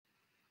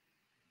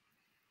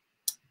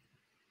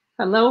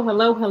Hello,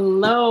 hello,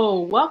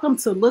 hello. Welcome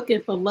to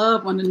Looking for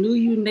Love on the New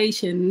You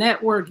Nation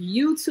Network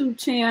YouTube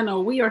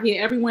channel. We are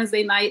here every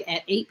Wednesday night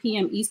at 8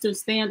 p.m. Eastern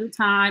Standard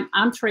Time.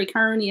 I'm Trey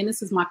Kearney, and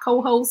this is my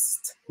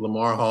co-host,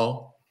 Lamar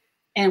Hall.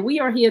 And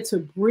we are here to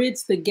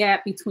bridge the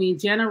gap between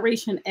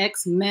Generation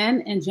X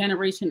men and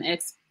Generation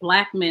X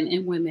Black men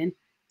and women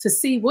to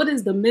see what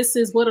is the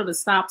misses, what are the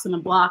stops and the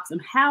blocks,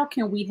 and how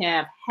can we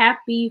have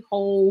happy,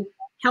 whole,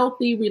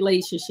 healthy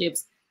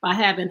relationships by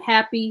having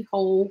happy,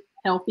 whole,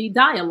 healthy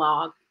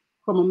dialogue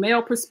from a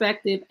male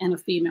perspective and a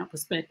female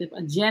perspective,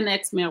 a Gen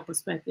X male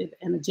perspective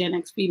and a Gen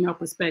X female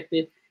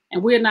perspective.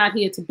 And we're not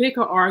here to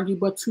bicker, argue,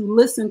 but to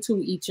listen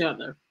to each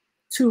other,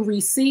 to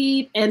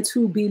receive and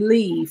to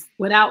believe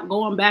without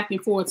going back and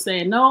forth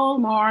saying, no,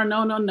 Mar,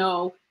 no, no,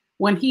 no.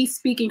 When he's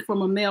speaking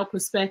from a male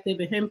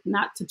perspective and him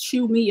not to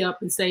chew me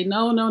up and say,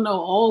 no, no, no,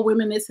 all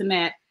women, this and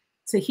that,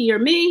 to hear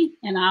me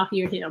and I'll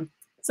hear him.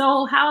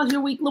 So how's your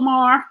week,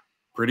 Lamar?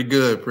 Pretty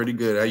good, pretty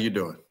good. How you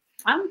doing?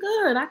 I'm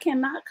good. I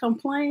cannot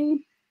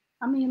complain.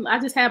 I mean, I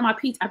just had my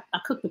peach. I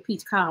cooked the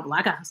peach cobbler.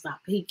 I gotta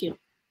stop baking.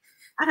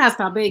 I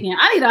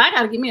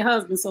gotta get me a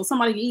husband so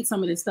somebody can eat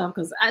some of this stuff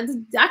because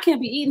I can't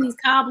be eating these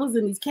cobblers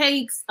and these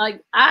cakes.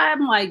 Like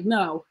I'm like,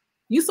 no.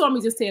 You saw me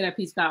just tear that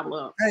peach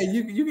cobbler up. Hey,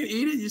 you can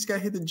eat it. You just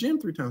gotta hit the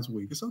gym 3 times a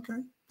week. It's okay.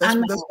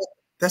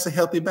 That's a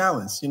healthy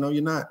balance. You know,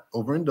 you're not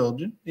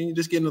overindulging and you're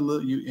just getting a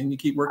little. You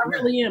keep working.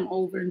 I really am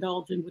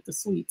overindulging with the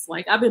sweets.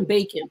 Like I've been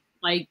baking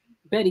like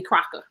Betty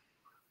Crocker.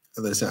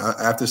 Listen,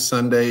 after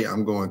Sunday,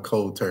 I'm going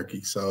cold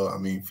turkey. So, I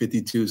mean,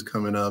 52 is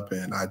coming up,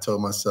 and I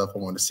told myself I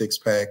want a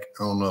 6-pack.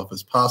 I don't know if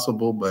it's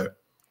possible, but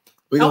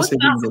we're gonna see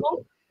if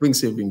we can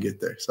see if we can get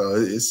there. So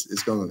it's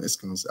gonna.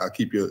 I'll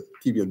keep you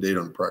updated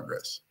on the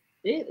progress.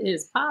 It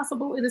is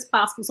possible. It is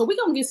possible. So we're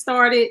gonna get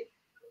started.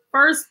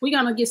 First, we're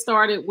gonna get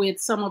started with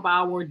some of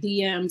our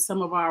DMs,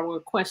 some of our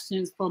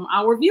questions from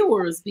our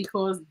viewers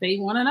because they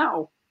want to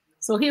know.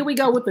 So here we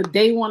go with the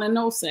 "They Want to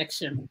Know"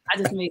 section. I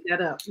just made that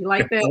up. You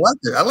like that? I like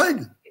it. I like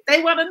it.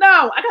 They want to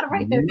know. I gotta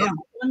write that down.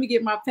 Let me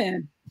get my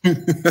pen.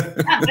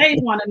 They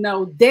want to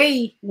know.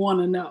 They want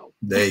to know.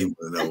 They want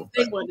to know.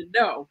 They want to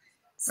know.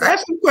 So,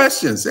 ask some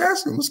questions.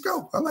 Ask them. Let's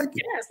go. I like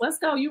it. Yes, let's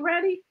go. You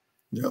ready?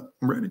 Yep,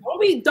 I'm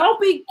ready. Don't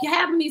be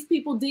having these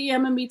people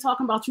DMing me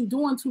talking about you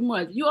doing too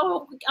much.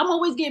 I'm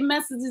always getting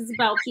messages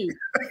about you.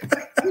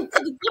 Let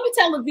me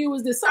tell the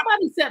viewers this.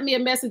 Somebody sent me a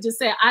message and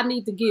said I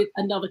need to get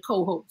another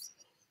co-host.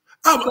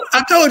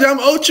 I told you I'm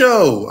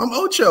Ocho. I'm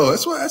Ocho.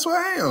 That's why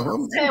I am.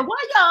 Why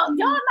y'all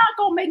not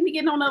gonna make me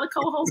get on another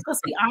co-host? Because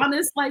be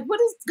honest, like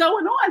what is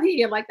going on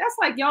here? Like that's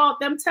like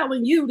them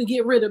telling you to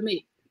get rid of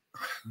me.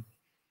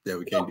 Yeah,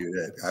 we can't do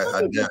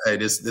that. Hey,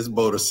 this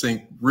boat will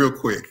sink real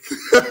quick.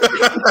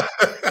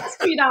 Let's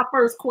read our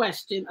first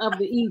question of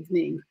the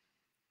evening.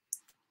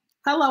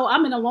 Hello,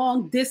 I'm in a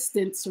long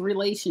distance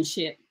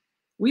relationship.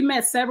 We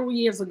met several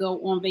years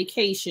ago on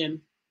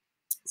vacation.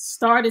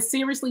 Started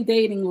seriously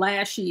dating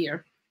last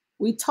year.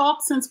 We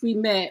talked since we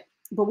met,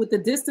 but with the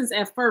distance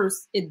at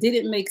first, it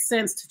didn't make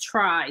sense to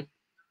try.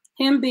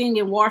 Him being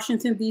in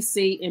Washington,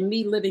 D.C. and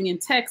me living in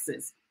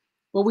Texas.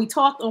 But we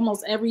talked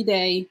almost every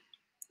day,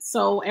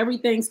 so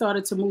everything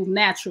started to move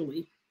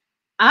naturally.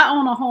 I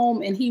own a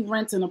home and he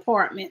rents an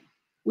apartment.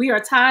 We are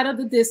tired of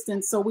the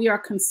distance, so we are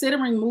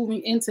considering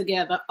moving in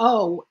together.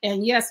 Oh,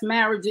 and yes,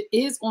 marriage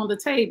is on the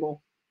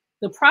table.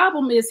 The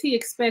problem is he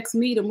expects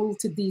me to move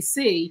to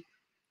D.C.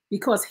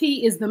 because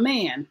he is the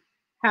man.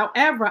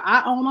 However,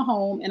 I own a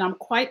home and I'm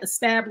quite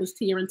established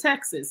here in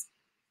Texas.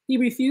 He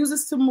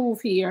refuses to move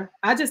here.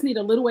 I just need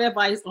a little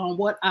advice on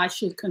what I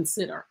should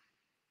consider.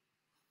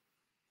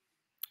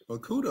 Well,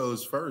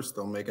 kudos first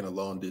on making a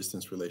long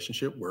distance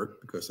relationship work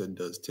because it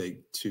does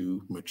take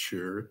 2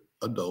 mature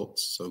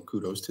adults. So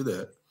kudos to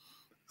that.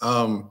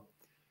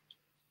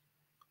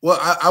 Well,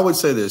 I would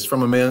say this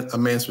from a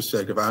man's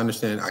perspective. I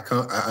understand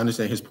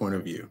his point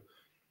of view.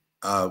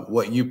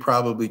 What you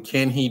probably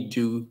can he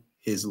do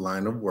his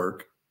line of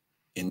work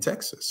in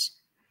Texas?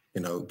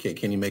 You know,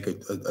 can he make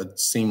a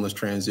seamless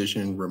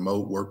transition,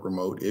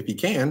 remote? If he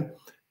can,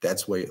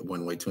 that's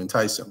one way to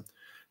entice him.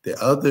 The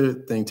other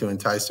thing to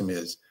entice him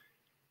is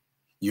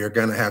you're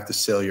going to have to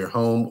sell your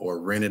home or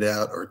rent it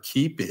out or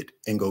keep it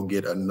and go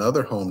get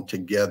another home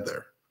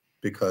together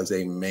because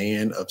a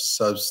man of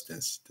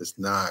substance does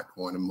not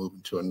want to move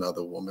into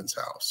another woman's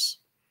house.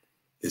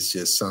 It's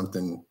just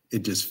something, it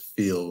just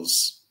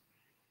feels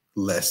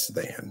less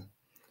than.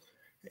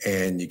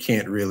 And you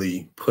can't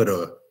really put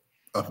a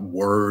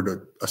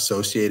word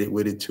associated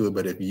with it to it.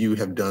 But if you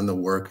have done the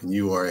work and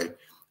you are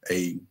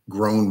a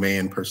grown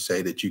man per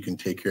se, that you can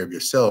take care of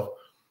yourself,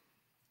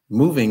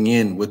 moving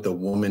in with a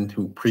woman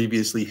who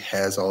previously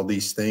has all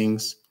these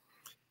things,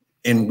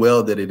 and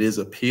well, that it is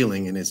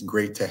appealing and it's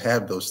great to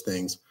have those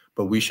things,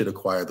 but we should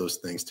acquire those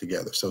things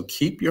together. So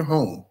keep your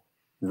home,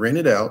 rent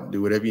it out,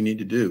 do whatever you need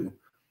to do,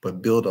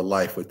 but build a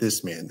life with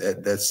this man.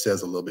 That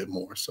says a little bit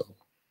more. So.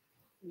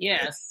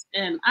 Yes,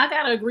 and I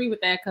gotta agree with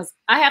that because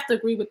I have to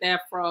agree with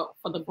that for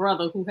the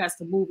brother who has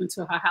to move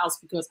into her house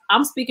because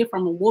I'm speaking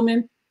from a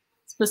woman's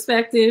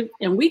perspective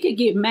and we could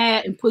get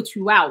mad and put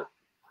you out.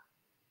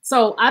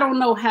 So I don't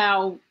know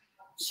how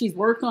she's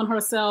worked on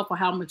herself or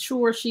how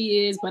mature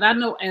she is. But I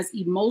know as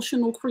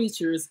emotional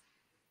creatures,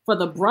 for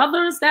the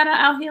brothers that are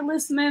out here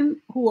listening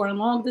who are in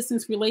long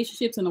distance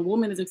relationships and a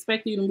woman is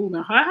expecting you to move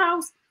in her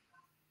house,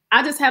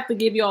 I just have to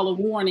give y'all a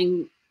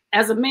warning.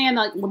 As a man,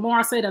 like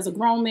Lamar said, as a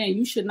grown man,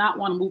 you should not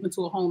want to move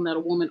into a home that a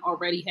woman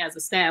already has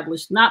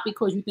established, not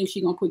because you think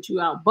she's going to put you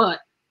out, but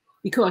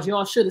because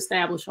y'all should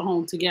establish a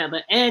home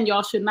together. And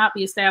y'all should not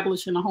be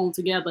establishing a home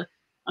together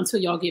until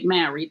y'all get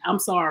married. I'm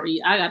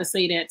sorry. I got to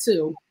say that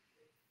too.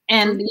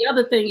 And the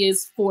other thing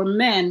is for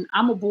men,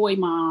 I'm a boy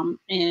mom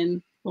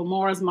and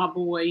Lamar's my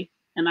boy.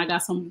 And I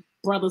got some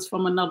brothers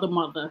from another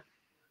mother.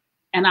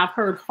 And I've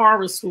heard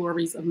horror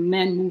stories of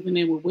men moving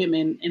in with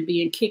women and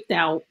being kicked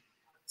out,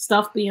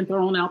 stuff being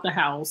thrown out the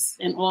house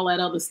and all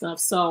that other stuff.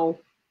 So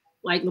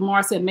like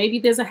Lamar said, maybe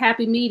there's a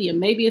happy medium.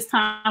 Maybe it's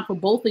time for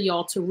both of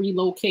y'all to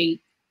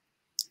relocate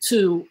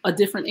to a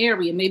different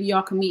area. Maybe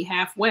y'all can meet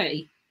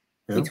halfway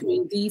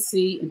between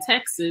DC and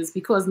Texas,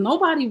 because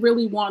nobody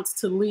really wants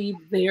to leave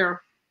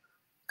their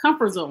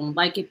comfort zone.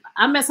 Like if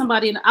I met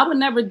somebody and I would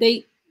never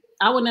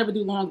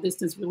do long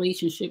distance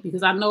relationship,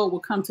 because I know it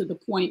would come to the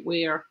point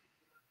where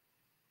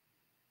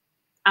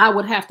I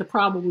would have to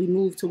probably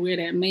move to where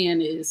that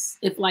man is.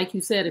 If, like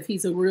you said, if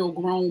he's a real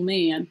grown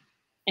man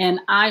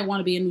and I want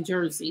to be in New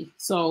Jersey.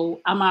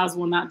 So I might as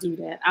well not do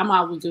that. I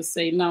might as well just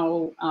say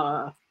no,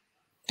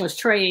 because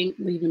Trey ain't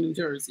leaving New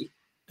Jersey.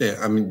 Yeah,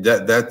 I mean,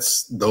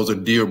 those are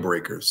deal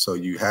breakers. So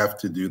you have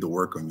to do the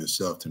work on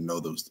yourself to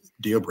know those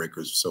deal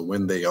breakers. So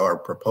when they are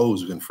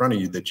proposed in front of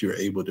you, that you're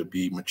able to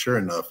be mature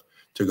enough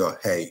to go,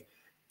 hey,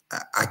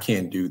 I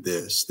can't do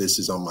this. This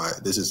is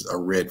a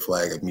red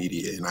flag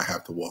immediate, and I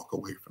have to walk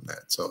away from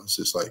that. So it's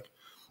just like,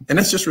 and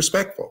that's just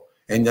respectful.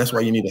 And that's why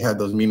you need to have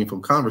those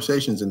meaningful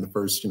conversations in the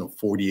first,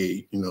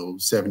 48,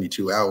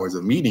 72 hours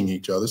of meeting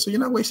each other. So you're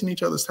not wasting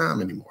each other's time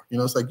anymore.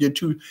 It's like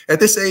at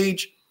this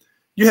age,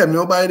 you have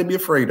nobody to be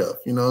afraid of.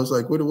 It's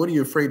like, what are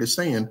you afraid of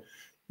saying?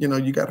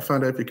 You got to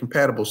find out if you're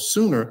compatible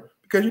sooner,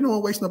 because you don't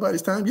want to waste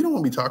nobody's time. You don't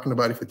want to be talking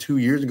about it for 2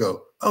 years and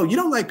go, oh, you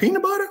don't like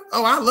peanut butter?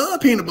 Oh, I love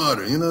peanut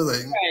butter.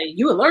 Like, hey,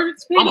 you allergic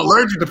to peanut butter? I'm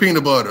allergic to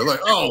peanut butter. Like,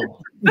 oh.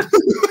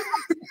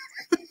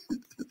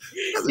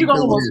 You're going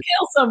to almost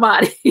kill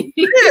somebody.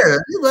 Yeah.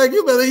 He's like,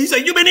 you've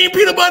been eating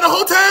peanut butter the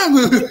whole time.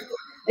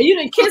 And you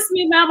didn't kiss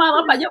me, man.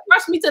 I'm like, you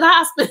rushed me to the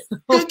hospital.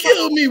 You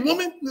killed me,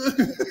 woman.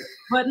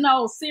 But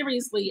no,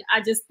 seriously,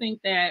 I just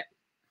think that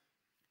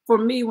for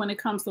me, when it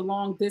comes to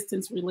long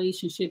distance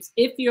relationships,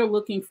 if you're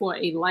looking for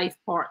a life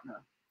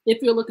partner,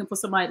 if you're looking for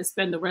somebody to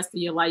spend the rest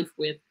of your life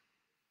with,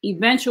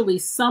 eventually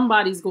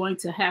somebody's going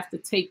to have to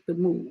take the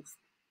move.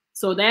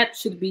 So that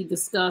should be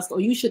discussed,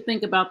 or you should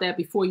think about that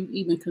before you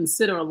even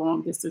consider a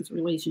long distance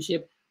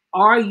relationship.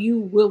 Are you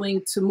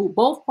willing to move?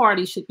 Both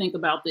parties should think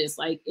about this.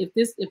 Like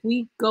if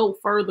we go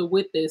further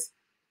with this,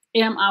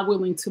 am I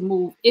willing to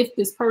move if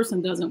this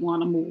person doesn't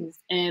want to move?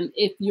 And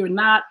if you're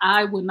not,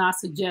 I would not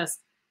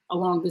suggest a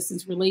long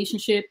distance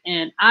relationship.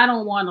 And I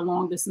don't want a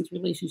long distance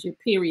relationship,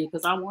 period,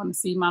 because I want to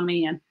see my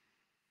man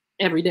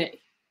every day.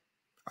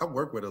 I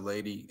worked with a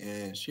lady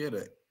and she had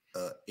a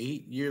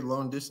 8-year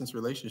long distance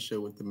relationship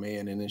with the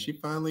man. And then she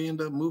finally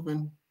ended up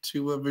moving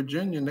to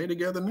Virginia, and they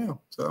together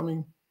now. So, I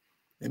mean,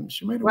 and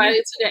she made it right.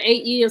 It took her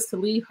 8 years to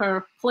leave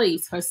her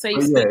place, her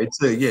safe space.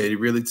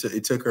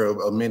 It took her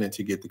a minute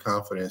to get the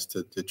confidence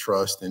to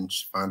trust and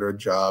find her a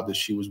job that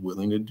she was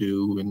willing to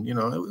do. And,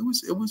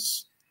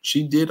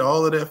 she did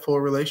all of that for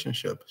a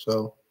relationship.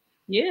 So,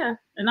 yeah.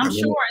 And I'm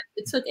sure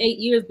it took 8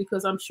 years,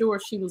 because I'm sure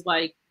she was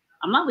like,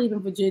 I'm not leaving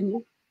Virginia.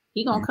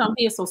 He gonna come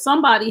here. So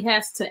somebody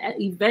has to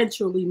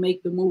eventually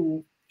make the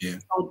move. Yeah.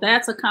 So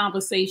that's a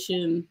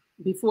conversation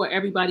before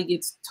everybody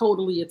gets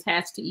totally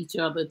attached to each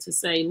other, to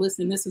say,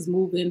 listen, this is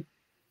moving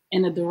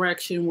in a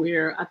direction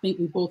where I think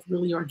we both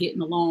really are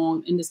getting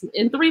along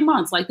in 3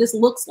 months. Like, this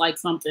looks like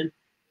something.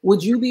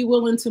 Would you be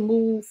willing to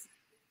move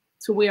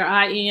to where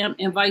I am,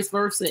 and vice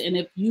versa? And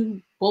if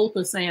you both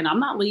are saying, I'm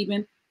not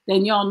leaving,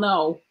 then y'all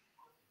know,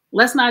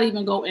 let's not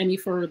even go any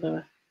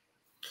further.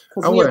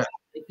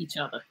 Each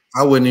other.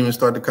 I wouldn't even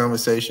start the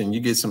conversation. You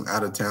get some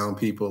out of town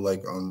people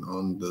like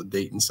on the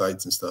dating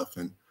sites and stuff,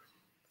 and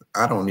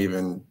I don't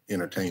even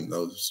entertain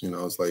those.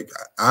 It's like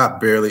I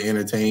barely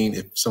entertain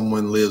if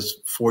someone lives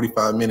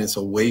 45 minutes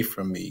away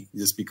from me,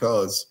 just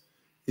because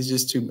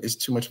it's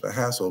too much of a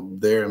hassle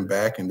there and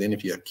back. And then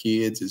if you have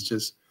kids,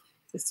 it's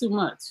too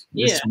much.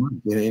 Yeah, too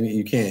much. And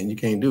you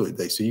can't do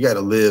it. So you got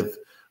to live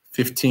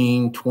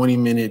 15-20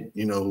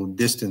 minute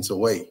distance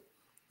away,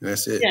 and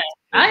that's it. Yeah,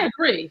 I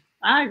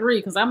agree,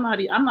 because I'm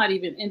not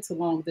even into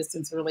long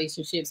distance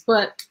relationships.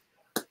 But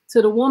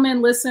to the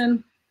woman,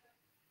 listen,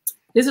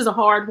 this is a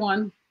hard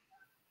one,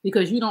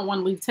 because you don't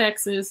want to leave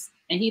Texas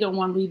and he don't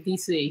want to leave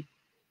DC.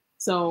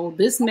 So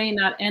this may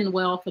not end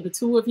well for the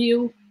two of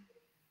you,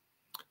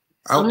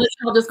 unless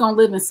y'all just gonna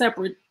live in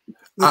separate.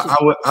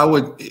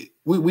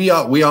 We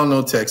all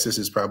know Texas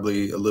is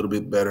probably a little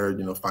bit better,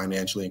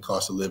 financially and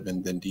cost of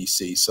living than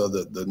DC. So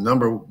the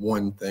number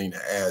one thing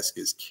to ask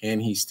is, can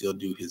he still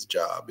do his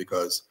job?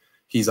 Because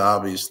he's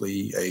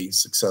obviously a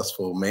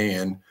successful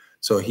man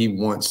So he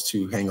wants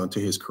to hang on to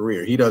his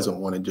career. He doesn't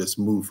want to just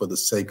move for the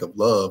sake of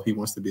love. He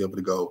wants to be able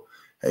to go,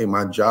 hey,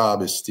 my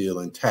job is still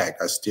intact.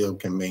 I still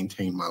can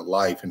maintain my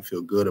life and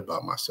feel good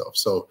about myself.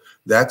 So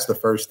that's the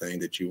first thing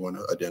that you want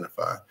to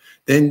identify.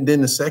 Then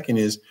the second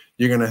is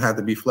you're going to have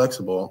to be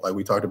flexible. Like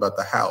we talked about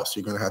the house.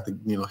 You're going to have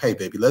to, hey,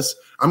 baby,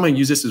 I'm going to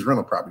use this as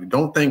rental property.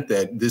 Don't think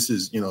that this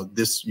is,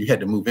 you had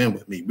to move in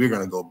with me. We're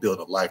going to go build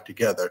a life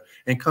together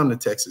and come to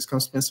Texas.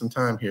 Come spend some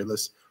time here.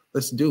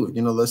 Let's do it.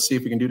 Let's see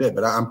if we can do that.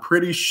 But I'm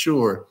pretty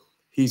sure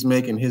he's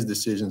making his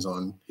decisions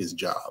on his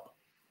job.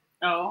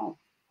 Oh,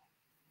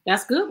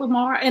 that's good,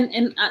 Lamar.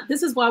 And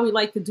this is why we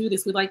like to do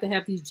this. We like to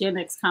have these Gen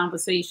X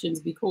conversations,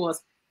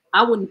 because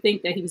I wouldn't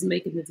think that he was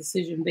making the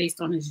decision based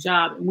on his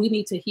job. And we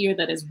need to hear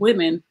that as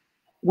women,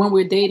 when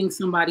we're dating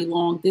somebody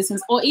long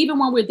distance, or even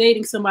when we're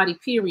dating somebody,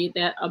 period,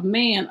 that a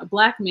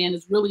Black man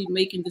is really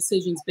making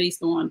decisions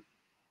based on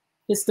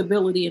his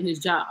stability in his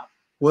job.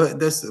 Well, at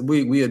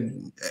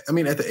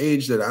the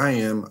age that I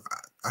am,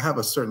 I have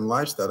a certain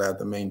lifestyle I have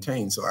to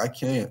maintain. So I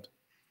can't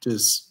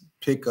just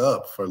pick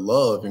up for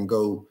love and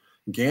go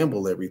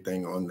gamble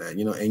everything on that,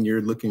 and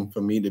you're looking for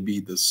me to be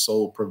the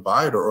sole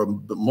provider, or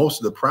most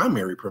of the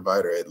primary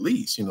provider, at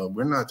least.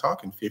 We're not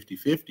talking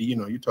 50-50,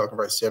 you're talking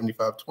about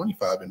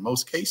 75-25 in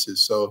most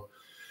cases. So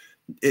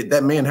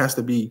that man has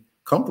to be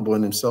comfortable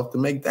in himself to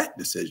make that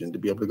decision, to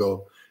be able to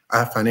go,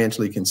 I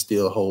financially can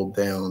still hold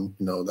down,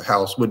 the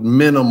house with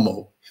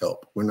minimal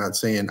help. We're not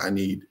saying I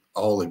need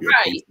all of your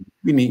right.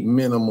 We need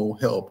minimal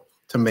help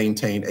to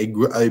maintain a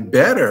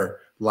better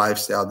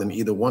lifestyle than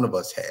either one of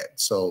us had.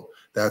 So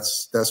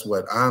that's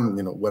what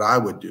what I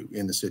would do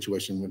in the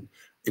situation. When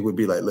it would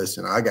be like,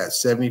 listen, I got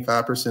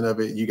 75%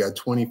 of it, you got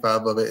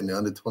 25 of it, and the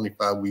under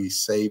 25 we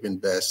save,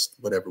 invest,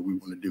 whatever we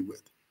want to do with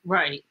it.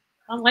 Right.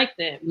 I like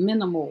that.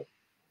 Minimal.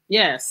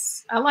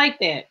 Yes, I like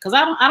that, because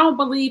I don't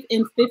believe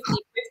in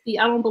 50-50.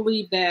 I don't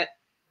believe that.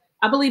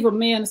 I believe a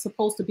man is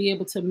supposed to be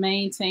able to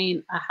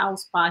maintain a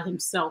house by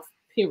himself,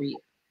 period.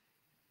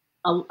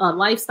 A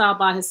lifestyle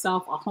by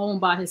himself, a home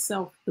by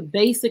himself, the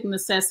basic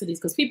necessities.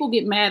 Because people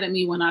get mad at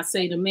me when I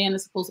say the man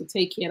is supposed to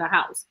take care of the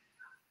house.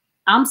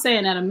 I'm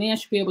saying that a man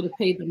should be able to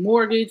pay the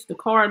mortgage, the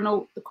car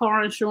note, the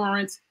car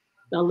insurance,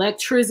 the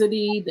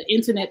electricity, the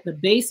internet, the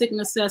basic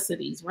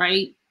necessities,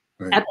 right?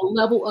 At the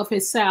level of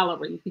his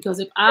salary. Because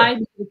if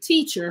I'm a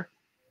teacher,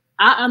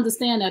 I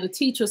understand that a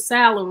teacher's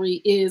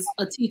salary is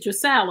a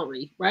teacher's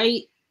salary,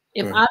 right?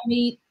 If I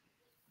meet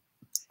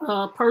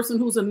a person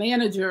who's a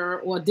manager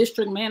or a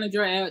district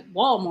manager at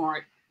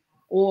Walmart,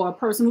 or a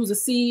person who's a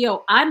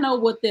CEO, I know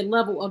what their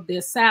level of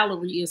their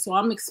salary is. So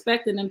I'm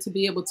expecting them to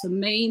be able to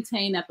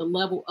maintain at the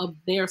level of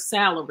their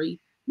salary.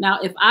 Now,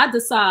 if I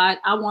decide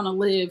I want to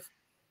live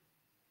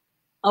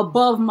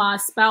above my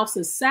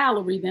spouse's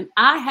salary, then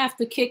I have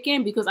to kick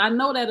in, because I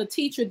know that a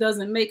teacher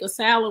doesn't make a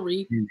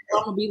salary. I'm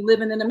going to be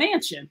living in a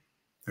mansion.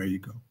 There you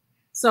go.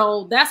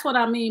 So that's what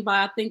I mean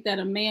by, I think that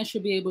a man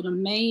should be able to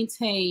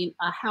maintain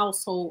a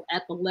household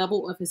at the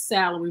level of his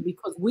salary,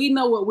 because we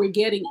know what we're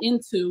getting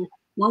into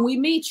when we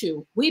meet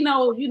you. We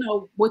know,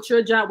 what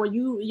your job, when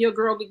your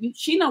girl,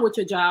 she know what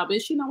your job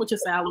is. She know what your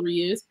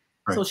salary is.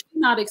 Right. So she's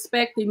not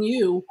expecting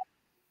you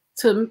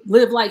to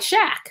live like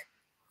Shaq.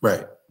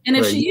 Right. And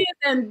if she is,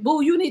 then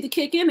boo, you need to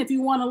kick in if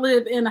you want to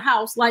live in a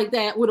house like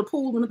that with a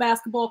pool and a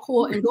basketball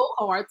court and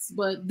go-karts.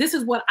 But this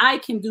is what I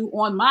can do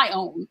on my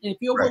own. And if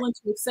you're willing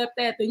to accept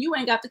that, then you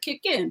ain't got to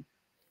kick in.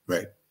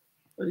 Right.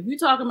 But if you're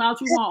talking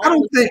about you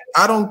want,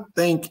 I don't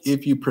think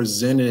if you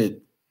presented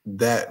it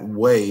that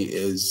way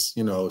is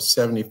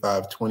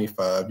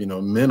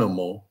 75-25,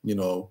 minimal,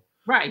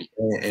 right.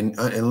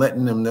 And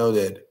letting them know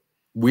that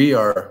we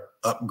are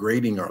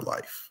upgrading our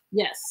life.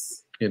 Yes.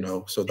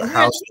 So the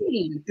house,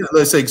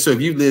 let's say, so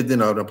if you lived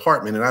in an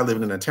apartment and I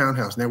lived in a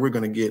townhouse, now we're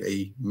going to get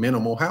a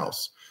minimal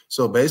house.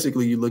 So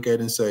basically you look at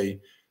it and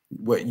say,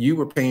 what you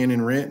were paying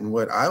in rent and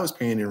what I was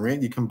paying in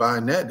rent, you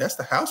combine that's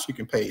the house you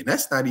can pay. And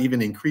that's not even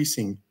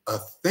increasing a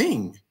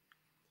thing.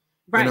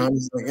 Right.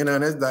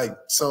 That's like,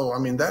 so, I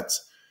mean,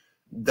 that's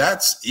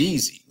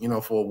easy,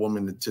 for a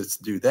woman to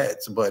just do that.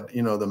 But,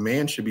 the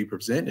man should be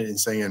presented and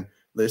saying,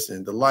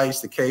 listen, the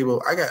lights, the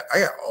cable, I got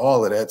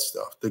all of that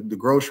stuff. The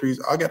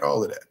groceries, I got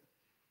all of that.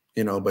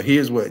 But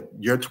here's what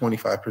your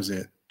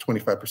 25%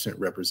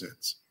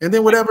 represents. And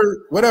then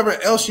whatever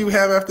else you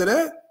have after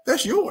that,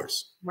 that's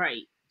yours.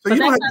 Right. So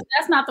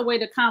that's not the way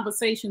the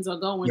conversations are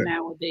going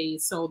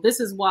nowadays. So this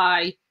is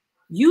why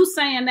you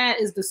saying that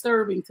is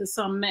disturbing to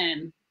some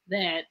men.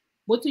 That,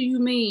 what do you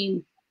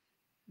mean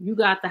you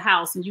got the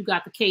house and you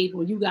got the cable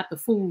and you got the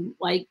food?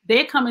 Like,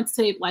 they're coming to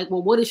say, like,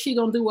 well, what is she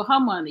gonna do with her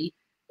money?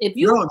 If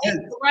you pick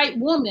the right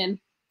woman,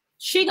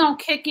 she gonna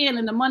kick in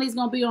and the money's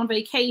gonna be on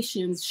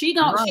vacations. She's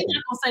not gonna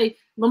say,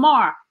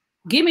 Lamar,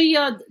 give me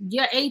your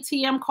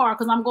ATM card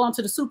because I'm going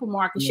to the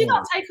supermarket. She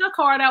gonna take her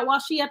card out while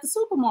she at the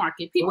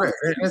supermarket.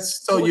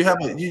 So you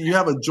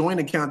have a joint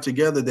account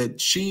together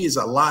that she is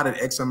allotted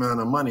X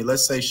amount of money.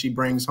 Let's say she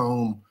brings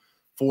home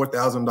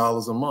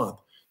 $4,000 a month.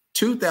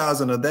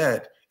 2,000 of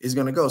that is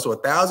going to go. So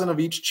 1,000 of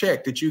each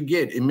check that you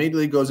get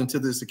immediately goes into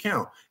this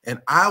account, and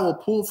I will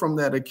pull from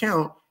that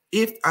account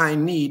if I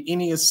need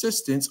any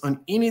assistance on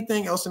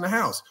anything else in the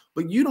house.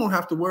 But you don't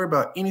have to worry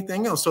about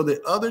anything else. So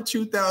the other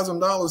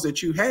 $2,000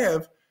 that you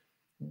have,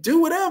 do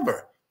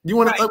whatever. You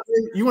want to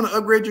upgrade, you want to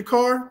upgrade your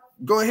car?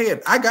 Go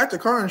ahead. I got the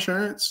car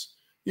insurance.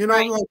 You know,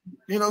 like,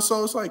 you know,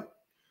 so it's like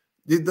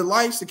the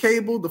lights, the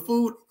cable, the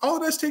food, all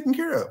of that's taken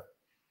care of.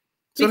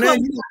 So because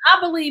now I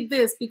believe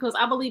this, because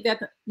I believe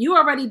that you're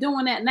already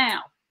doing that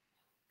now.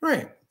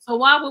 Right. So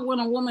why would, when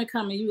a woman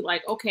come and you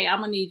like, okay,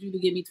 I'm gonna need you to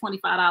give me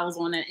 $25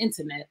 on that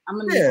internet. I'm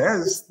gonna need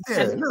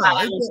 $75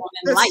 on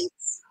that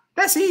lights.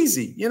 That's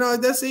easy. You know,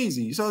 that's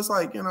easy. So it's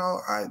like, you know,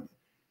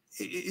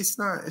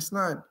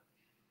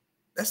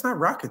 that's not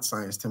rocket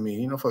science to me,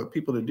 you know, for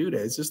people to do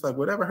that. It's just like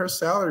whatever her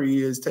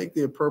salary is, take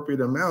the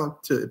appropriate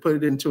amount to put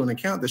it into an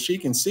account that she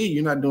can see.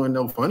 You're not doing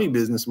no funny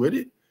business with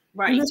it.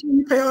 Right. And that's where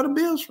you pay all the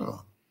bills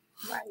from.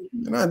 Right.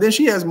 You know, then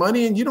she has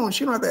money and she don't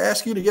have to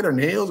ask you to get her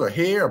nails or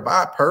hair or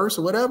buy a purse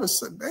or whatever.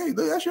 So, hey,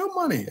 that's your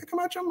money. That come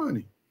out your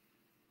money.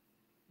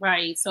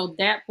 Right. So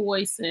that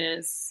boy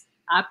says,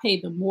 I pay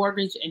the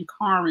mortgage and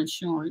car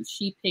insurance.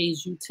 She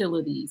pays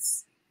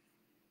utilities.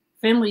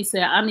 Finley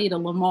said, I need a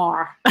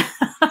Lamar.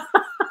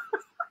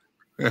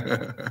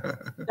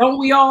 Don't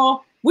we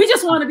all? We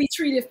just want to be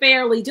treated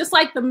fairly, just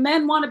like the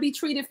men want to be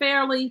treated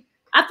fairly.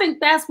 I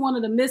think that's one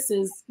of the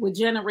misses with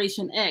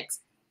Generation X.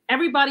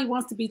 Everybody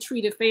wants to be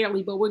treated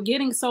fairly, but we're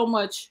getting so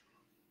much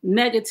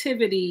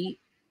negativity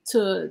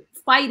to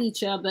fight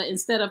each other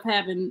instead of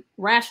having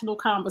rational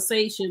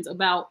conversations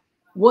about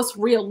what's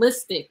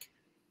realistic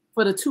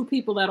for the two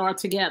people that are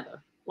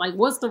together. Like,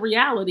 what's the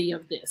reality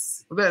of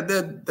this?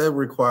 That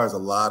requires a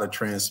lot of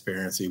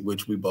transparency,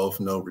 which we both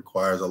know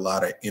requires a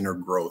lot of inner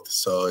growth.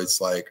 So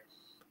it's like,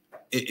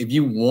 if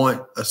you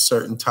want a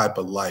certain type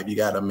of life, you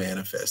got to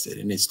manifest it.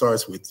 And it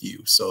starts with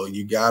you. So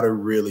you got to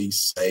really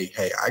say,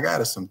 hey, I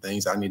got some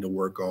things I need to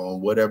work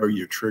on, whatever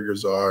your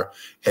triggers are.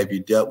 Have you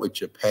dealt with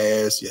your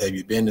past? Have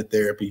you been to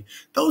therapy?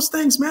 Those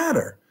things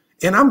matter.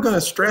 And I'm going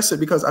to stress it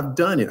because I've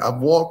done it.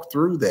 I've walked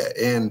through that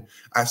and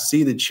I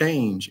see the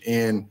change,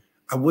 and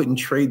I wouldn't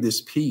trade this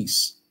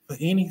peace for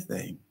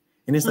anything.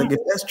 And it's like, if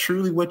that's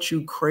truly what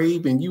you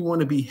crave and you want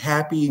to be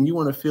happy and you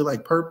want to feel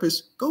like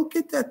purpose, go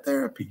get that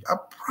therapy. I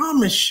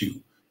promise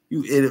you,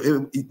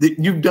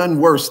 you've done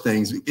worse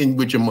things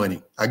with your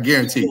money. I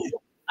guarantee you.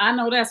 I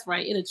know that's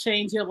right. It'll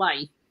change your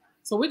life.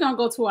 So we're going to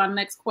go to our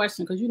next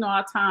question, because you know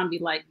our time be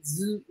like,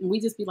 and we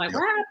just be like,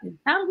 what happened?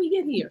 How did we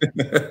get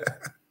here?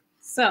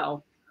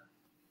 So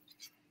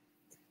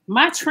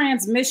my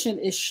transmission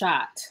is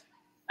shot.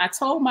 I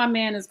told my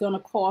man it's going to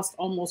cost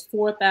almost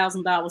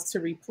 $4,000 to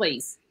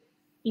replace.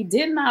 He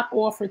did not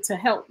offer to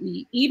help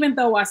me, even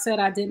though I said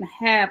I didn't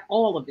have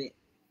all of it.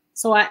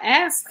 So I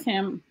asked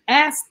him,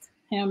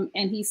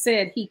 and he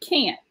said he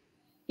can't.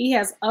 He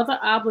has other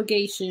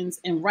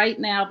obligations, and right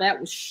now that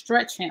would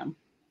stretch him.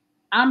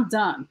 I'm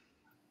done.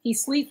 He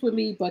sleeps with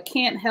me, but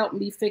can't help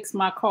me fix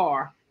my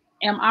car.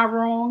 Am I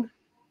wrong?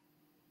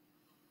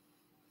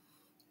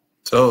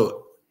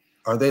 So,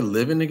 are they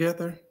living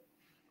together?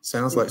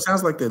 Sounds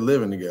like they're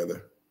living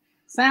together.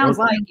 Sounds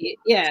like it,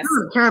 yes.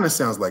 It kind of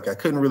sounds like, I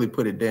couldn't really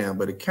put it down,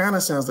 but it kind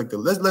of sounds like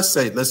let's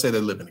say they're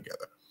living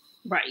together.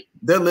 Right.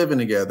 They're living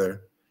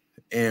together,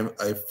 and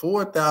a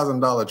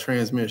 $4,000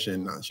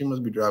 transmission. She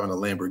must be driving a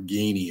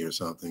Lamborghini or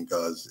something,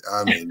 because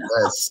I mean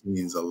that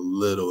seems a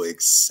little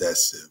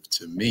excessive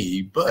to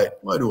me. But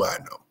what do I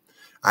know?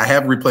 I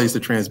have replaced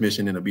the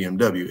transmission in a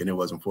BMW, and it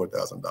wasn't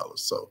 $4,000.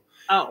 So,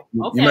 oh,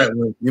 okay.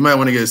 You might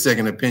want to get a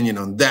second opinion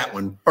on that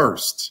one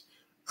first.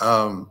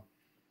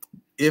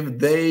 If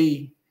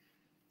they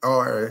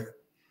are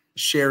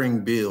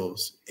sharing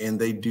bills and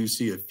they do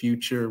see a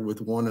future with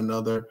one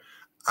another,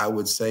 I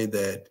would say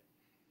that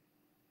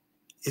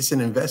it's an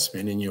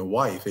investment in your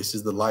wife. This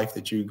is the life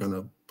that you're going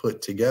to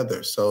put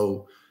together.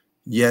 So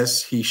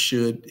yes, he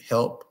should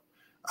help,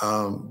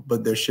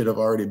 but there should have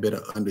already been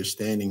an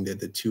understanding that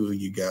the two of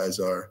you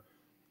guys are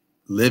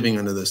living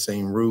under the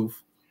same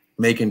roof,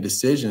 making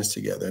decisions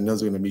together. And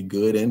those are going to be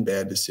good and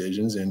bad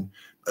decisions. And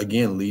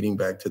again, leading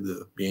back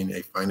to being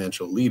a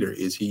financial leader,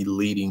 is he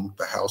leading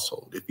the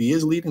household? If he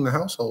is leading the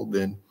household,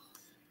 then,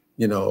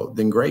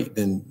 then great.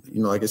 Then,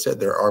 like I said,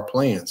 there are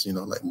plans,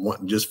 like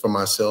just for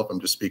myself, I'm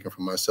just speaking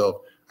for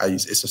myself.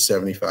 It's a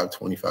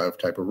 75-25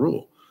 type of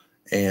rule.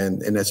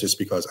 And that's just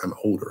because I'm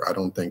older. I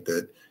don't think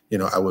that,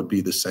 I would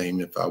be the same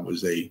if I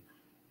was a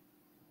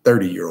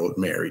 30-year-old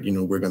married.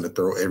 We're going to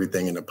throw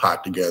everything in a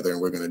pot together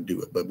and we're going to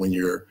do it. But when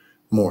you're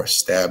more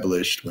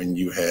established, when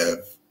you have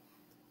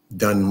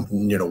done,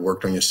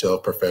 worked on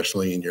yourself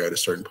professionally and you're at a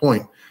certain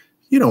point,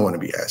 you don't want to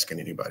be asking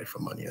anybody for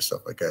money and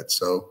stuff like that.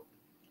 So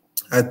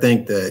I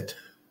think that,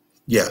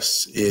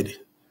 yes,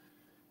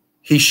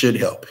 he should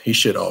help. He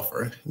should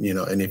offer,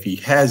 and if he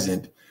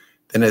hasn't,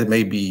 then it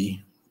may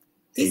be.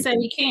 He said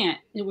he can't.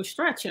 It would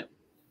stretch him.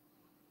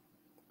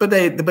 But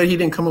he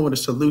didn't come up with a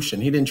solution.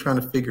 He didn't try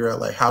to figure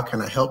out, like, how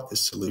can I help this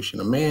solution?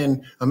 A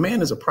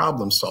man is a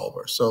problem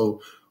solver.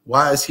 So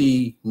why is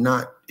he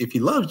not, if he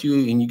loves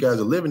you and you guys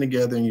are living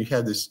together and you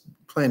have this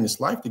plan, this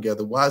life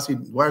together, why is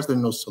there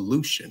no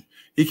solution?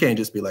 He can't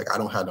just be like, I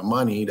don't have the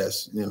money.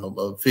 That's, you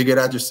know, figure it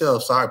out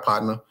yourself. Sorry,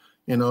 partner.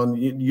 You know,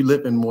 you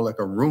living more like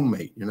a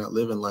roommate. You're not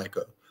living like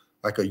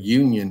a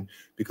union,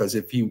 because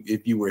if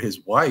you were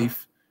his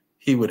wife,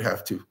 he would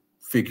have to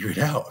figure it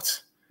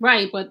out.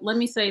 Right. But let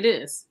me say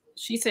this.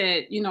 She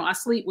said, you know, I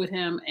sleep with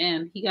him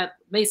and he got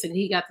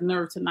the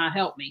nerve to not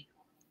help me.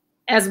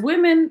 As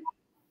women,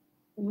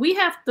 we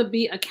have to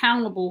be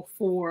accountable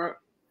for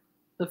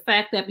the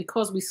fact that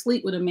because we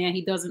sleep with a man,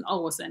 he doesn't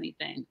owe us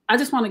anything. I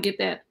just want to get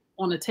that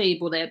on the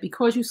table, that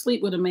because you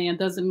sleep with a man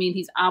doesn't mean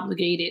he's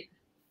obligated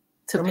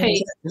to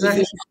pay. Is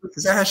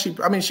that how she,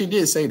 I mean, she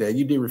did say that.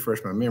 You did refresh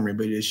my memory,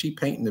 but is she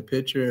painting the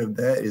picture of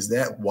that? Is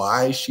that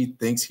why she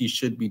thinks he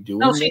should be doing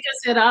No, she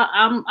just said,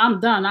 I'm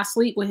done. I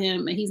sleep with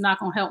him and he's not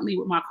going to help me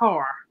with my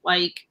car.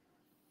 Like,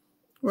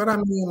 what, I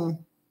mean,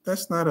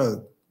 that's not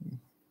a,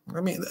 I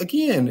mean,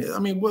 again, I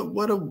mean,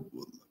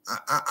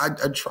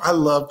 I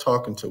love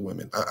talking to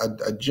women.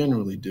 I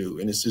genuinely do.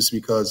 And it's just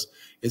because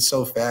it's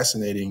so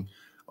fascinating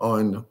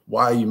on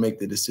why you make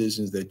the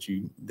decisions that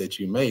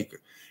you make.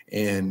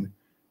 And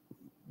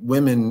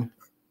women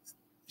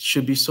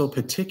should be so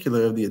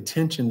particular of the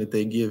attention that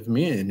they give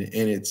men.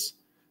 And it's,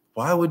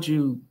 why would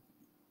you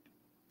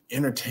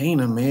entertain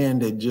a man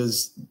that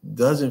just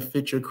doesn't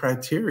fit your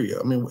criteria?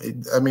 I mean,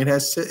 it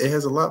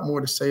has a lot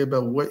more to say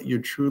about what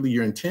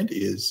your intent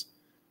is,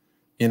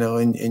 you know,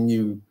 and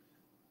you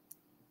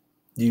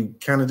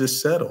kind of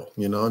just settle,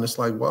 you know, and it's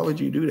like, why would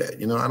you do that?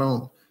 You know, I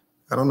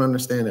don't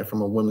understand that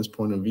from a woman's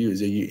point of view.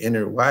 Is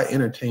that why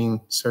entertain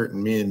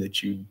certain men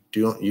that you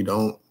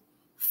don't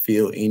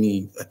feel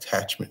any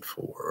attachment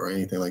for or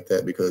anything like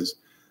that? Because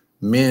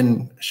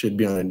men should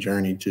be on a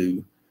journey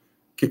to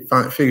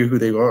figure who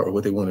they are or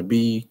what they want to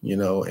be, you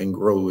know, and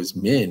grow as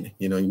men.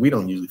 You know, we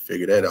don't usually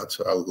figure that out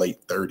till our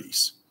late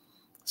 30s.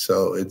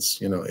 So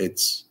it's, you know,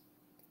 it's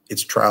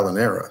trial and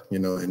error, you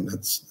know, and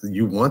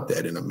you want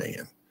that in a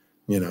man,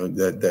 you know,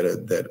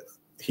 that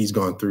he's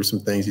gone through some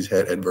things, he's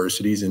had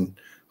adversities, and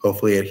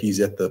hopefully he's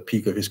at the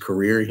peak of his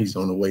career, he's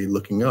on the way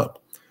looking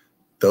up.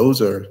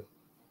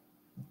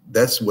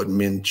 That's what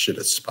men should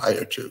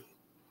aspire to.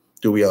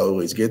 Do we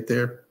always get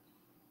there?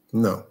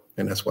 No.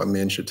 And that's why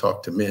men should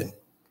talk to men.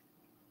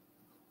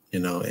 You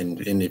know, and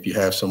if you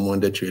have someone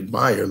that you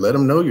admire, let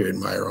them know you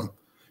admire them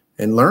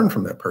and learn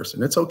from that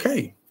person. It's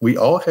okay. We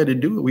all had to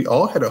do it. We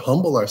all had to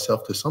humble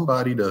ourselves to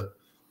somebody to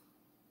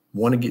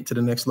want to get to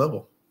the next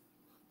level.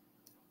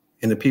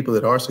 And the people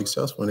that are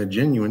successful and are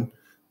genuine,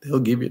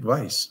 they'll give you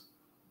advice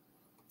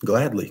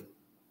gladly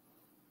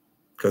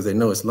because they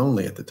know it's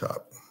lonely at the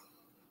top.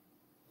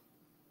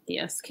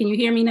 Yes. Can you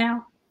hear me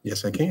now?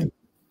 Yes, I can.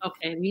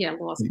 Okay. We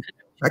have lost connection.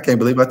 I can't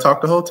believe I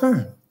talked the whole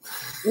time.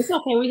 It's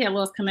okay. We had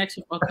lost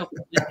connection for a couple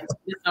of minutes.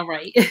 It's all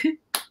right.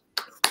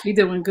 We're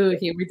doing good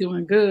here. We're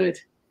doing good.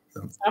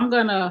 So we're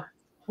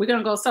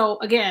gonna go. So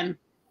again,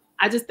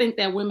 I just think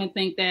that women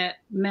think that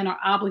men are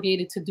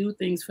obligated to do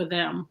things for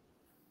them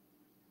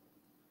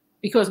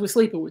because we're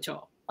sleeping with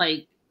y'all.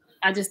 Like,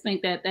 I just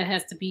think that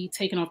has to be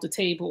taken off the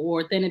table,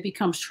 or then it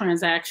becomes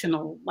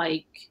transactional.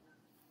 Like,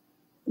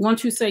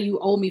 once you say you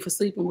owe me for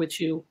sleeping with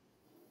you,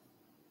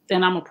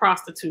 then I'm a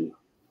prostitute.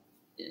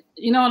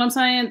 You know what I'm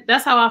saying?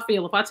 That's how I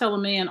feel. If I tell a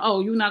man,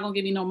 oh, you're not going to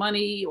give me no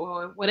money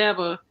or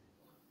whatever,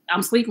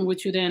 I'm sleeping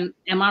with you, then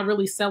am I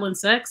really selling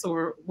sex,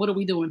 or what are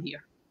we doing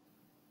here?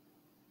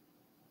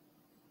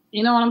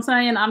 You know what I'm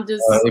saying? I'm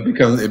just...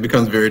 it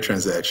becomes very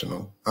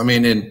transactional. I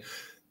mean, and,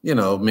 you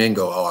know, men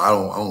go, oh, I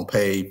don't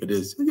pay for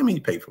this. I mean,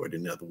 you pay for it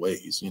in other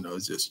ways. You know,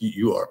 it's just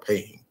you are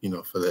paying, you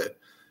know, for that.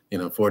 You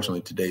know,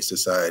 unfortunately, today's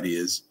society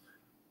is,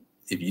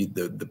 if you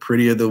the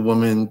prettier the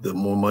woman, the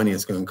more money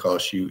it's going to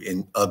cost you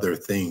in other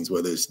things,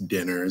 whether it's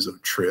dinners or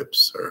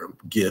trips or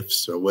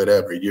gifts or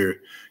whatever.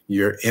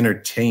 You're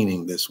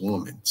entertaining this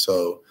woman.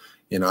 So,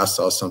 you know, I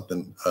saw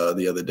something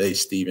the other day.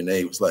 Stephen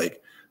A. was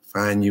like,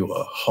 "Find you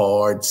a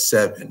hard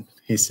 7."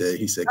 He said.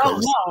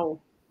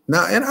 Oh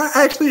no. And I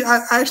actually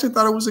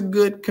thought it was a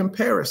good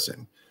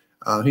comparison.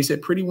 He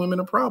said, "Pretty women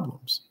are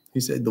problems."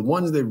 He said the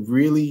ones that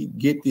really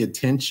get the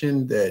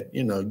attention that,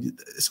 you know,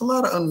 it's a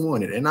lot of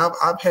unwanted. And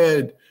I've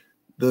had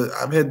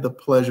the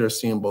pleasure of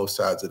seeing both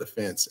sides of the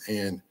fence,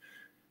 and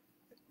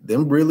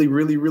them really,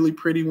 really, really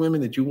pretty women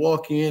that you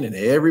walk in and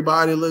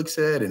everybody looks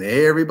at and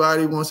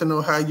everybody wants to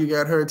know how you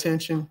got her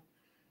attention.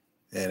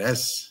 And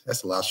that's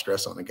a lot of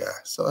stress on the guy.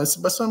 So,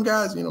 but some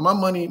guys, you know,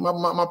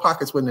 my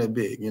pockets wasn't that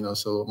big, you know,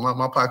 so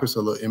my pockets are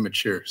a little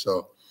immature.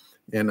 So,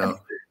 you know,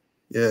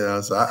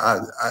 yeah. So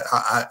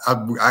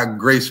I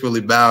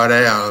gracefully bow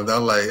down.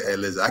 I'm like, hey,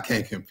 listen, I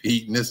can't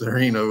compete in this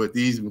arena with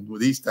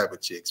these type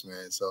of chicks,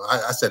 man. So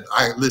I said,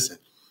 listen,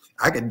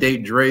 I could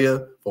date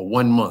Drea for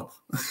 1 month.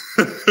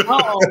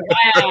 Oh,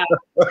 wow.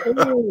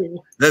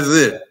 That's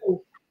it.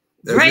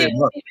 That's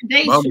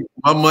it.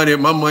 My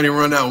money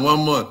run out in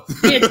 1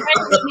 month. Yeah, Drea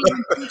didn't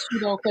even teach you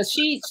though, because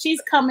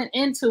she's coming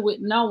into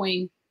it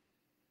knowing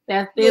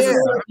that there's a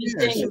certain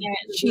thing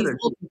that she's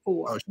looking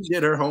for. Oh, she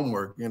did her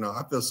homework. You know,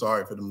 I feel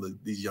sorry for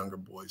these younger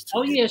boys too.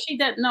 Oh yeah, she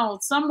doesn't know.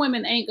 Some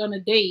women ain't gonna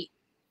date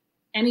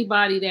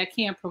anybody that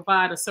can't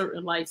provide a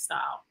certain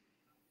lifestyle.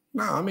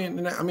 No, I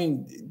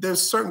mean,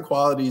 there's certain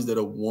qualities that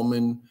a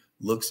woman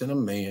looks in a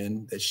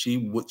man that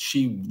she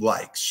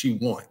likes, she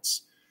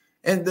wants,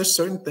 and there's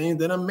certain things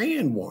that a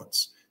man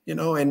wants, you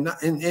know, and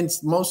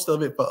most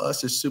of it for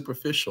us is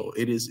superficial.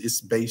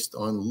 It's based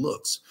on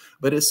looks,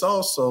 but it's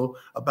also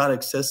about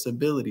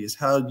accessibility. It's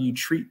how you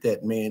treat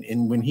that man,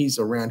 and when he's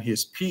around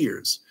his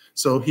peers,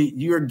 so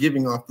you're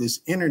giving off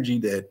this energy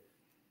that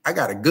I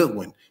got a good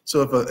one.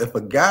 So if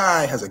a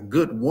guy has a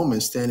good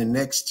woman standing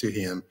next to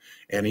him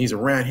and he's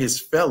around his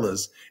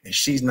fellas and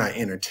she's not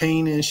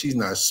entertaining, she's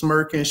not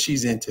smirking,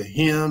 she's into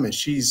him and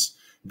she's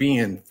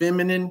being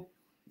feminine,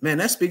 man,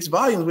 that speaks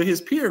volumes with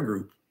his peer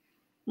group.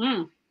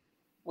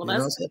 Well,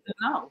 that's good to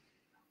know.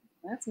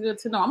 That's good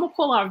to know. I'm gonna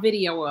pull our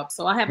video up.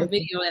 So I have a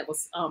video that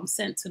was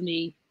sent to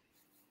me,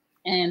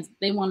 and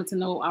they wanted to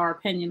know our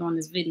opinion on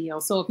this video.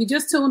 So if you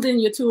just tuned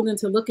in, you're tuned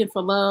into Looking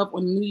for Love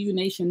on the New You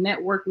Nation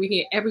Network. We're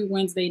here every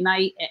Wednesday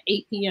night at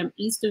 8 p.m.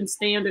 Eastern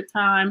Standard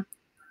Time.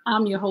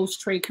 I'm your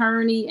host, Trey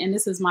Kearney, and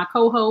this is my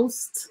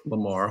co-host,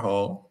 Lamar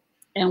Hall.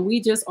 And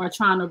we just are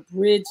trying to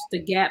bridge the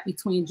gap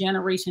between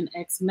Generation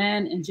X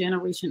men and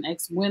Generation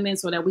X women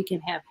so that we can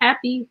have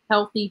happy,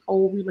 healthy,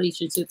 whole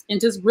relationships and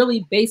just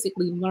really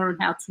basically learn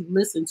how to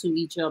listen to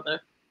each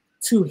other,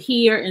 to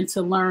hear and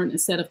to learn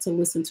instead of to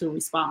listen to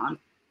respond.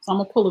 So I'm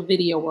gonna pull a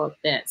video up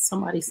that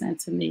somebody sent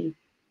to me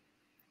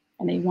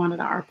and they wanted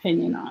our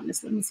opinion on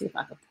this. Let me see if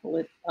I can pull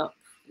it up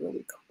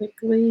really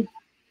quickly.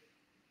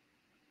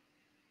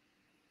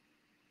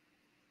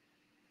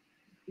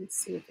 Let's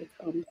see if it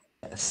comes.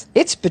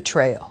 It's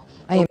betrayal.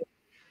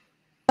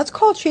 Let's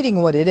call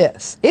cheating what it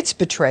is. It's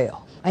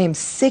betrayal. I am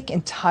sick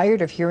and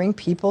tired of hearing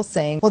people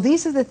saying, well,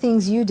 these are the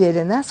things you did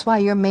and that's why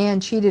your man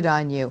cheated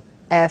on you.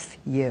 F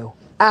you.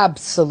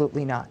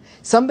 Absolutely not.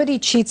 Somebody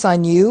cheats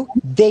on you,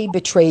 they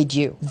betrayed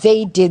you.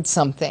 They did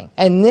something.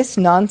 And this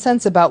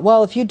nonsense about,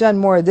 well, if you'd done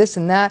more of this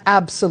and that,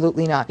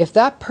 absolutely not. If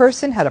that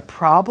person had a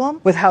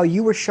problem with how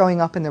you were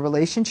showing up in the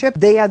relationship,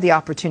 they had the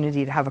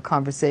opportunity to have a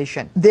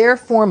conversation. Their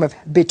form of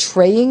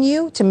betraying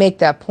you to make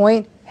that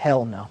point,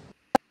 hell no.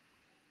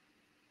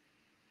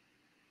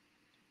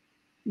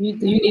 Do you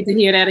need to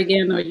hear that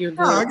again, or you're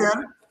good? No,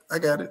 I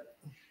got it.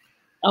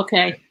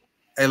 Okay.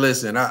 Hey,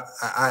 listen,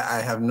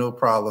 I have no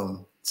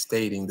problem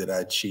stating that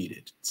I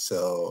cheated.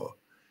 So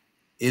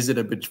is it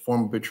a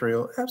form of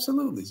betrayal?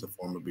 Absolutely, it's a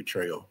form of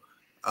betrayal.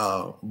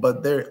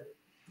 But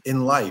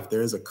in life,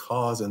 there is a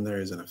cause and there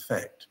is an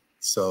effect.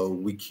 So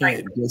we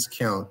can't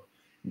discount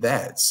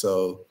that.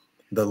 So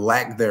the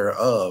lack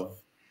thereof,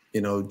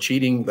 you know,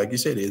 cheating, like you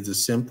said, is a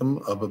symptom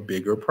of a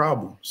bigger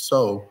problem.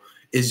 So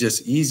it's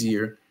just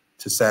easier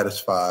to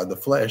satisfy the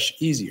flesh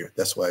easier.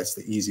 That's why it's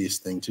the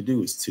easiest thing to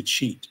do is to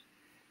cheat.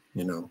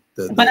 You know,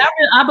 but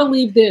I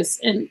believe this,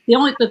 and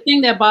the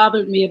thing that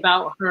bothered me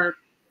about her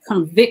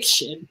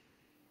conviction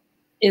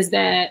is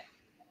that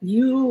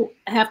you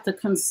have to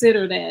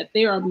consider that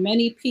there are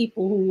many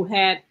people who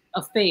had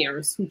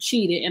affairs, who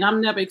cheated, and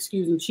I'm never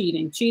excusing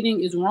cheating.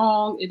 Cheating is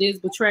wrong. It is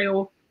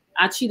betrayal.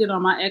 I cheated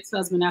on my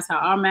ex-husband. That's how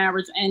our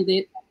marriage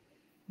ended.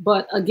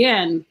 But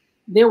again,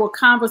 there were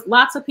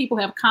lots of people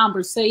have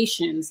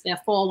conversations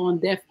that fall on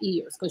deaf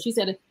ears, because she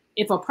said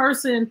if a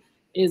person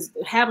is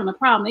having a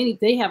problem,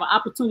 they have an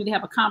opportunity to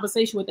have a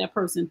conversation with that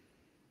person.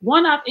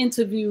 I've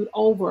interviewed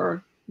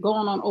going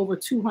on over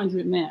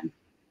 200 men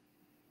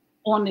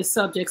on this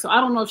subject. So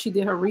I don't know if she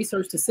did her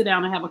research to sit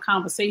down and have a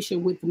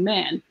conversation with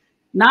men,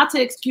 not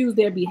to excuse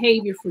their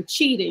behavior for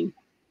cheating,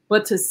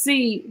 but to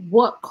see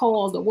what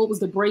caused or what was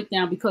the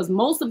breakdown. Because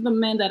most of the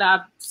men that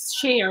I've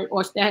shared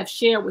or that have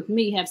shared with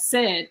me have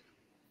said,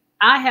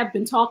 I have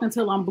been talking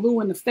till I'm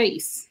blue in the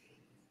face.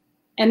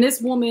 And this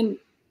woman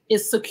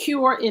is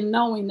secure in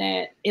knowing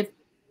that if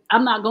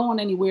I'm not going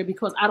anywhere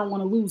because I don't want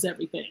to lose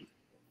everything.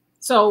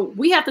 So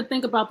we have to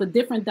think about the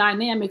different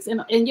dynamics.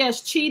 And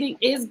yes, cheating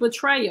is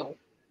betrayal.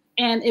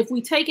 And if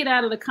we take it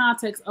out of the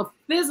context of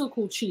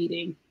physical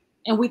cheating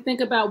and we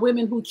think about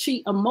women who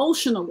cheat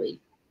emotionally,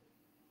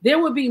 there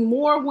would be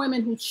more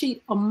women who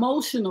cheat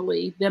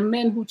emotionally than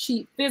men who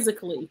cheat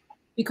physically,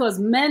 because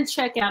men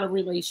check out of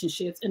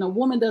relationships and a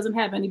woman doesn't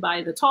have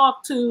anybody to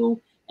talk to.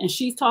 And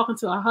she's talking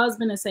to her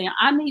husband and saying,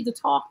 I need to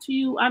talk to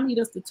you. I need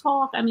us to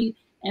talk. And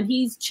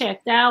he's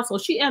checked out. So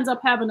she ends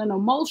up having an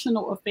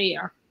emotional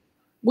affair,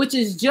 which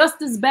is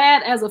just as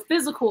bad as a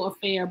physical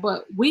affair.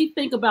 But we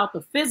think about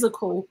the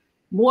physical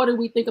more than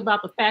we think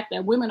about the fact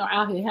that women are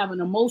out here having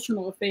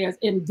emotional affairs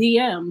in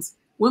DMs.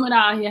 Women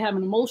are out here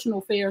having emotional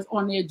affairs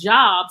on their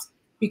jobs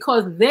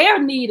because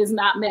their need is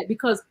not met.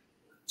 Because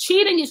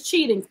cheating is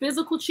cheating,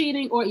 physical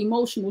cheating or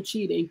emotional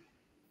cheating.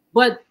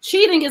 But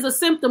cheating is a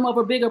symptom of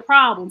a bigger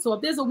problem. So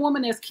if there's a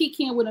woman that's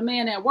kikiing with a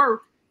man at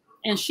work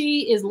and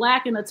she is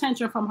lacking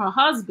attention from her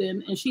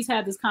husband and she's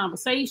had this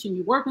conversation,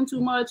 you're working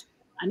too much,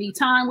 I need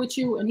time with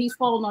you, and he's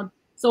falling on.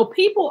 So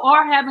people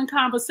are having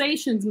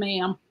conversations,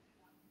 ma'am,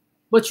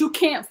 but you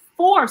can't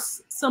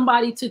force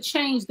somebody to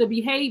change the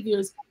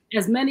behaviors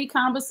as many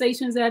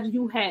conversations as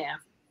you have.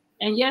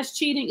 And yes,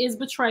 cheating is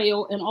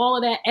betrayal and all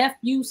of that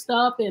FU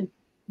stuff. And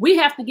we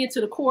have to get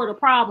to the core of the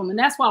problem. And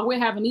that's why we're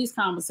having these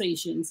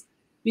conversations.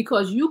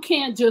 because you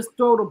can't just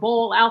throw the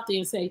ball out there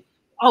and say,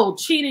 oh,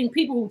 cheating,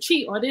 people who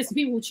cheat, or this,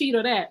 people who cheat,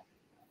 or that.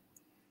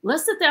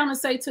 Let's sit down and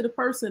say to the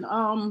person,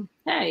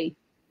 hey,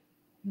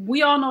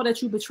 we all know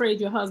that you betrayed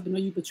your husband or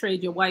you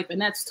betrayed your wife, and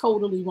that's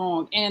totally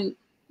wrong. And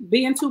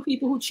being two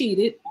people who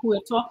cheated, who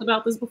have talked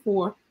about this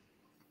before,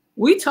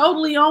 we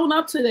totally own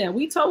up to that.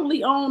 We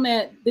totally own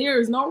that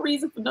there is no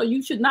reason for no,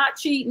 you should not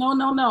cheat. No,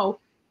 no, no.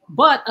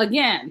 But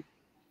again,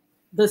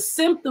 the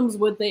symptoms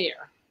were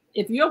there.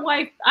 If your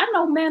wife, I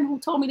know men who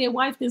told me their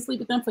wife didn't sleep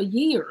with them for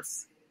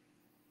years.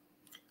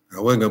 I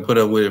wasn't gonna put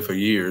up with it for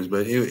years,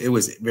 but it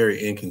was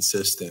very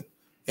inconsistent.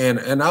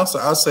 And also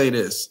I'll say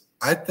this: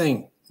 I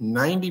think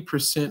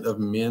 90% of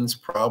men's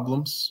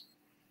problems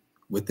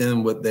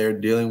within what they're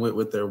dealing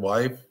with their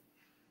wife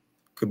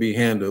could be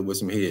handled with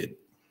some head.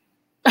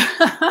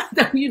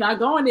 You're not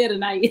going there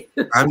tonight.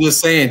 I'm just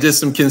saying, just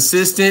some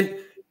consistent,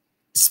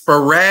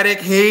 sporadic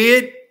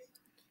head.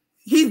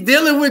 He's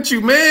dealing with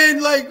you,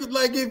 man. Like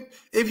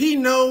if he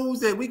knows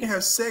that we can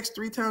have sex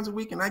 3 times a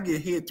week and I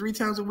get head 3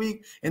 times a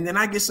week, and then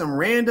I get some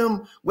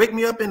random wake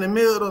me up in the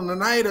middle of the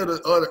night or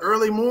the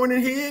early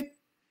morning head,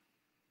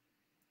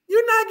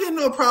 you're not getting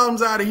no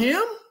problems out of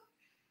him.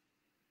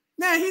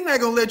 Now, he's not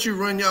gonna let you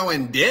run y'all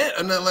in debt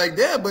or nothing like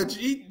that, but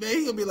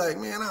he'll be like,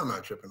 man, I'm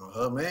not tripping on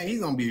her, man.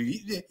 He's gonna be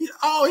he's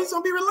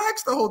gonna be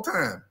relaxed the whole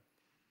time.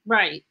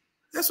 Right.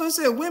 That's what I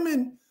said.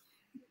 Women,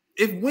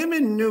 if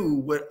women knew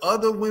what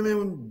other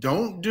women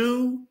don't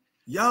do,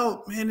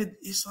 y'all, man,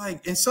 it's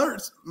like, in certain,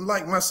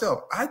 like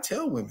myself, I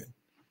tell women,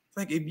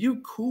 like, if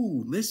you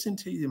cool, listen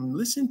to him,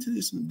 listen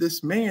to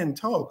this man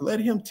talk,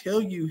 let him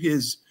tell you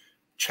his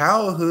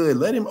childhood,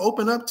 let him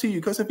open up to you,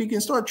 because if he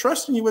can start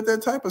trusting you with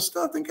that type of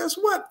stuff, then guess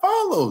what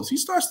follows? He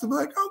starts to be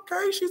like,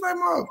 okay, she's like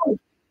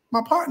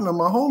my partner,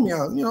 my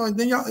homie, you know, and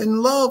then y'all, and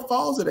love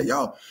falls at it.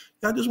 Y'all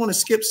just want to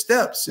skip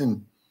steps,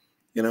 and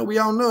you know, we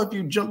all know if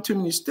you jump too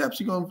many steps,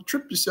 you're gonna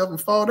trip yourself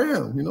and fall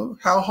down. You know,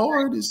 how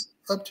hard is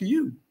up to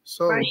you.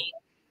 So, right.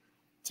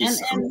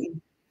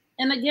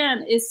 And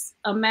again, it's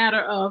a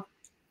matter of,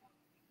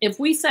 if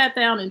we sat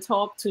down and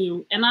talked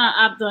to, and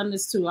I've done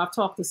this too, I've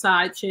talked to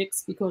side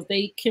chicks because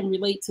they can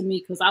relate to me,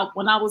 because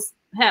when I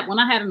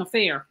had an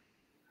affair,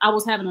 I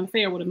was having an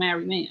affair with a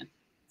married man.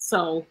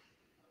 So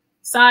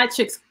side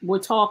chicks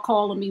would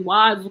calling me,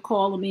 wives were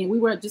calling me, and we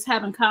were just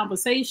having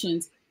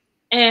conversations.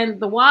 And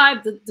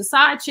the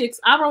side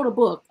chicks, I wrote a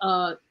book,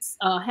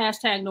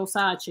 hashtag No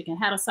Side Chick, and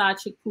how to side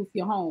chick proof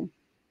your home.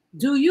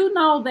 Do you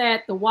know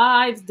that the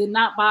wives did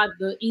not buy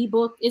the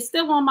ebook? It's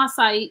still on my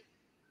site,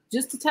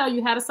 just to tell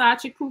you how to side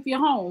chick proof your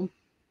home.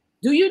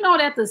 Do you know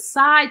that the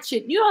side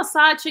chick, a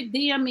side chick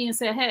DM me and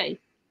said, hey,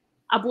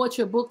 I bought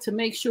your book to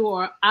make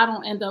sure I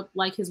don't end up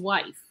like his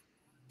wife.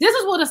 This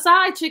is what a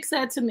side chick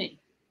said to me.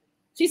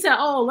 She said,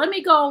 oh, let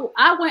me go.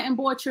 I went and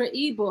bought your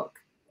ebook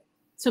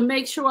to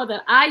make sure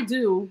that I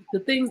do the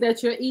things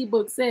that your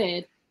ebook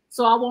said,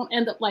 so I won't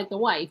end up like the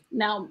wife.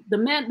 Now, the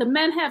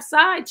men have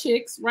side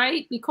chicks,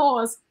 right?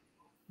 Because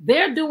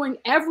they're doing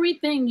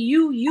everything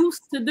you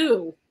used to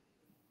do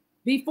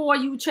before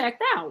you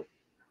checked out.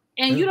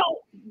 And you know,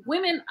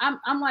 women,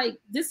 I'm like,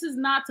 this is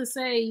not to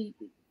say,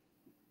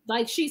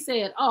 like she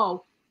said,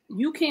 oh,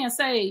 you can't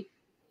say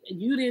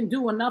you didn't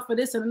do enough of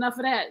this and enough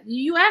of that.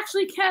 You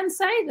actually can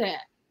say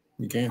that.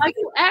 You can. Like,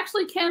 you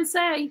actually can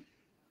say,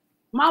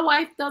 my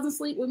wife doesn't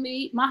sleep with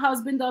me, my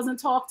husband doesn't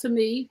talk to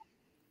me,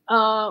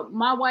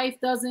 my wife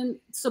doesn't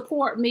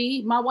support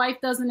me, my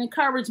wife doesn't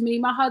encourage me,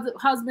 my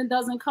husband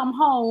doesn't come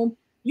home.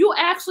 You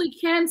actually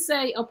can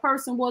say a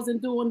person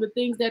wasn't doing the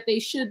things that they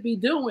should be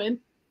doing.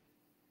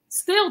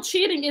 Still,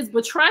 cheating is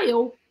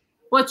betrayal,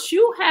 but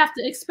you have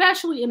to,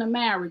 especially in a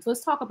marriage,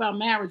 let's talk about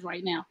marriage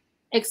right now,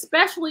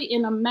 especially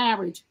in a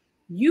marriage,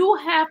 you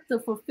have to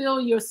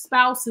fulfill your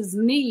spouse's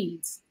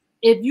needs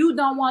if you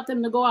don't want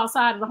them to go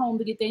outside of the home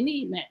to get their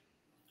need met.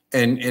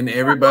 And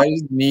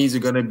everybody's needs are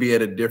going to be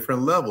at a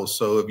different level.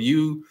 So if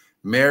you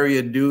marry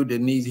a dude that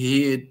needs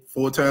head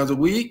 4 times a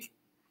week,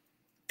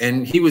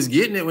 and he was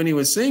getting it when he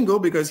was single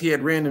because he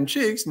had random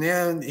chicks,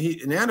 now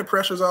the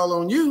pressure's all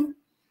on you.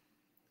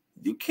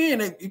 You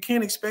can't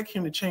expect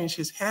him to change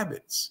his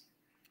habits.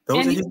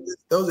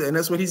 And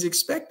that's what he's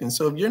expecting.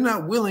 So if you're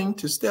not willing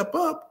to step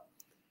up,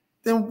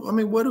 then I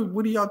mean, what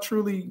are y'all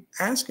truly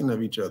asking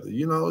of each other?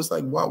 You know, it's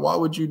like, why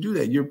would you do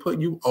that? You're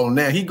putting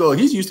now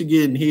he's used to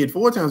getting head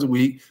 4 times a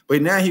week,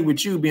 but now he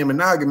with you being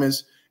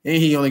monogamous, and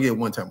he only get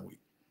 1 time a week,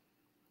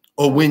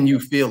 or when you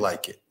feel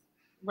like it.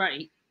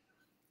 Right.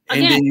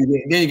 And again,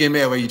 then you get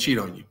mad when you cheat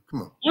on you.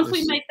 Come on.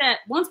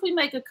 Once we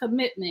make a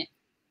commitment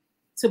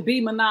to be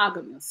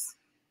monogamous,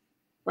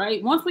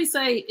 right? Once we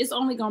say it's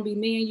only going to be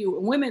me and you,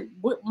 and women,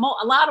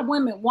 a lot of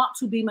women want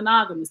to be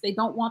monogamous. They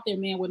don't want their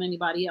man with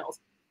anybody else.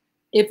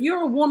 If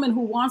you're a woman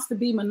who wants to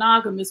be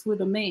monogamous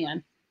with a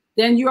man,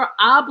 then you're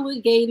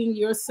obligating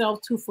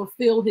yourself to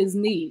fulfill his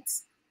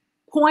needs.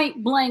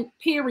 Point blank,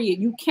 period.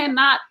 You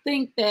cannot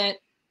think that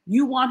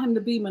you want him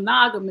to be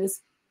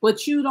monogamous,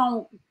 but you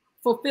don't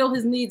fulfill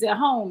his needs at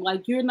home.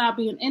 Like, you're not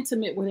being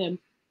intimate with him.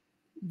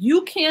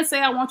 You can't say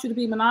I want you to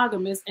be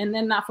monogamous and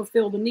then not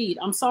fulfill the need.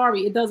 I'm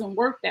sorry, it doesn't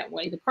work that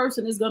way. The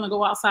person is going to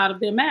go outside of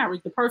their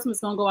marriage. The person is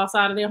going to go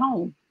outside of their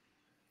home.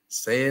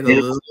 Say it a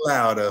little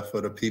louder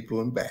for the people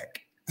in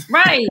back.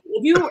 Right.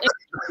 If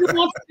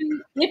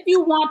you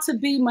want to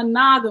be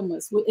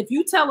monogamous, if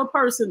you tell a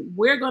person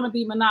we're going to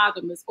be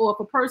monogamous, or if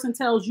a person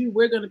tells you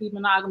we're going to be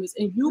monogamous,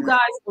 and you guys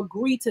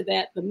agree to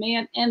that, the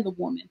man and the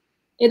woman,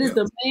 it is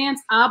the man's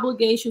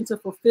obligation to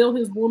fulfill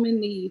his woman's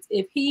needs.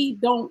 If he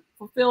don't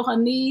fulfill her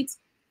needs,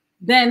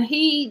 then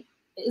he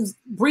is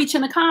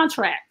breaching a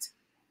contract.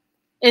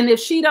 And if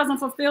she doesn't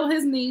fulfill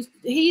his needs,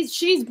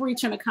 she's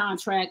breaching a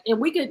contract.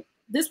 And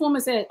this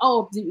woman said,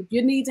 oh,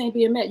 your needs ain't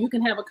being met, you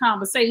can have a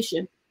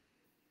conversation.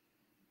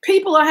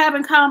 People are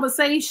having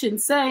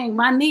conversations saying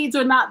my needs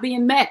are not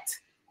being met.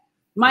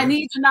 My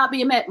needs are not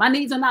being met. My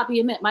needs are not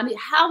being met.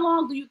 How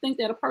long do you think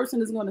that a person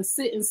is going to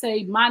sit and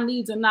say my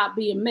needs are not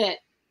being met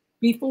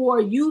before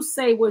you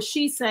say what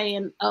she's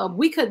saying?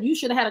 You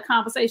should have had a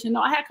conversation.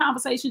 No, I had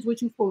conversations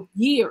with you for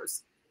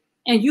years,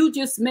 and you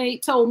just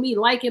told me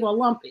like it or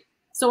lump it.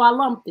 So I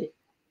lumped it.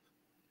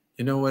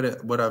 You know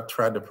what I've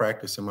tried to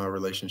practice in my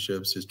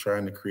relationships is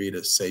trying to create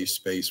a safe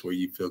space where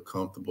you feel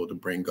comfortable to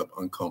bring up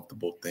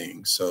uncomfortable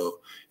things. So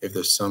if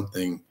there's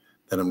something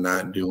that I'm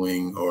not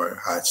doing or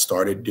I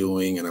started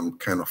doing and I'm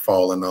kind of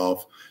falling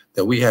off,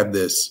 that we have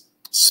this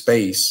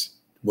space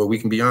where we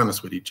can be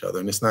honest with each other.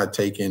 And it's not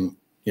taken,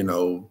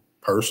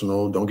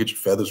 personal. Don't get your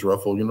feathers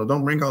ruffled.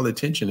 Don't bring all the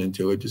attention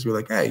into it. Just be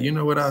like, hey, you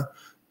know what? I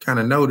kind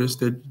of noticed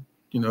that,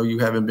 you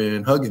haven't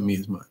been hugging me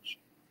as much.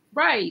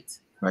 Right.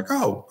 Like,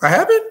 oh, I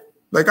haven't?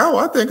 Like, oh,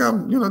 I think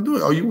I'm,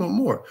 doing. Oh, you want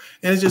more?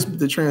 And it's just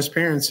the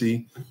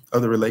transparency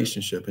of the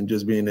relationship and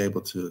just being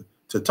able to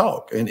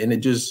talk. And it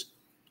just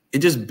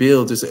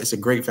builds. It's a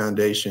great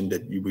foundation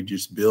that you would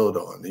just build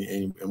on,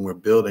 and we're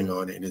building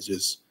on it. And it's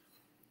just,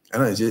 I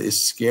don't know, it's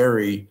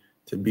scary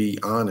to be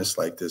honest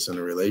like this in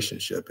a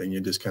relationship. And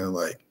you're just kind of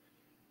like,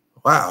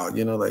 wow,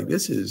 like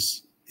this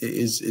is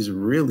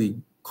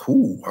really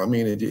cool. I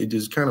mean, it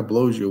just kind of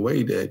blows you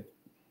away that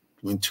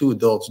when two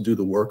adults do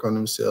the work on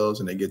themselves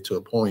and they get to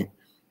a point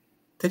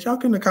that y'all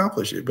can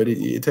accomplish it, but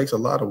it takes a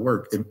lot of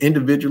work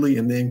individually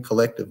and then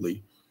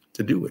collectively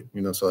to do it,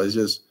 So it's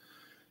just,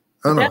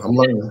 I don't know. I'm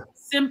learning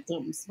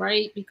symptoms,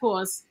 right?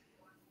 Because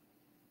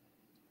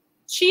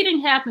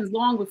cheating happens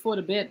long before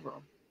the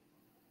bedroom.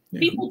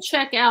 Yeah. People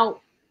check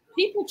out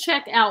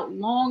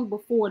long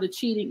before the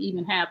cheating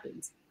even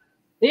happens.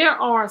 There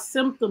are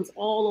symptoms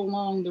all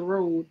along the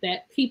road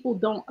that people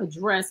don't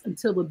address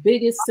until the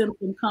biggest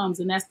symptom comes,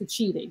 and that's the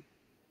cheating.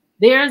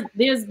 There's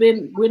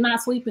been, we're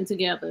not sleeping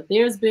together.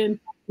 There's been,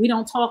 we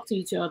don't talk to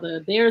each other.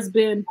 There's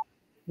been,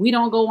 we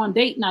don't go on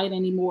date night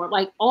anymore.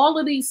 Like all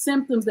of these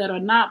symptoms that are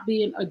not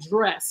being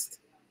addressed.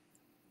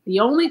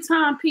 The only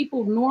time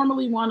people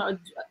normally want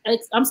to,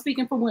 I'm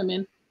speaking for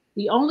women,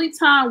 the only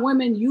time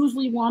women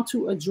usually want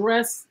to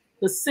address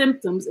the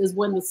symptoms is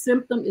when the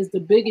symptom is the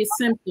biggest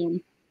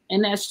symptom,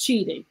 and that's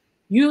cheating.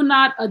 You're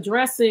not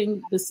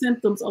addressing the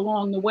symptoms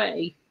along the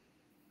way,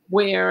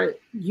 where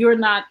you're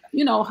not,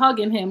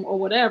 hugging him or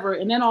whatever.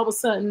 And then all of a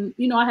sudden,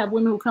 I have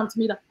women who come to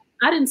me like,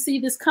 I didn't see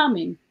this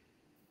coming.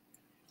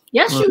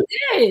 Yes, you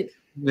did.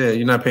 Yeah,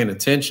 you're not paying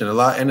attention a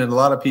lot. And then a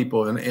lot of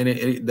people, and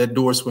that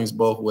door swings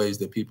both ways,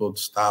 that people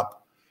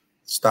stop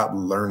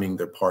learning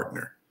their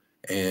partner.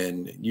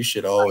 And you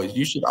should always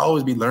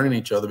be learning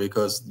each other,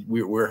 because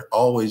we're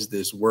always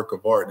this work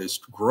of art that's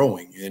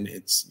growing. And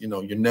it's, you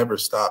never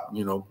stop,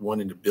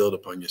 wanting to build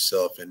upon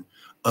yourself and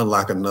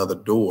unlock another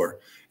door.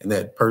 And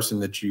that person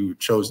that you've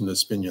chosen to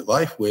spend your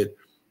life with,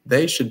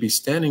 they should be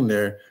standing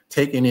there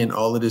taking in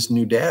all of this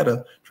new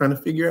data, trying to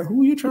figure out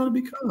who you're trying to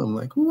become.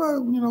 Like,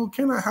 what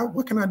can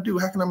I do?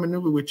 How can I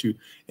maneuver with you?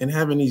 And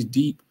having these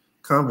deep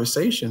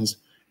conversations.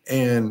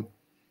 And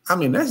I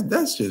mean,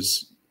 that's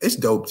just, it's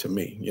dope to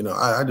me.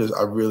 I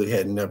really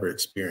had never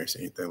experienced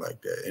anything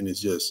like that. And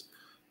it's just,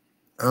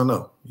 I don't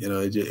know,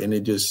 it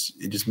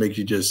just makes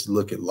you just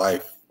look at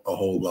life a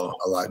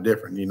lot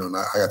different. And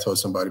I told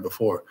somebody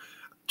before,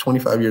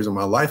 25 years of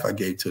my life I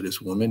gave to this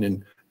woman,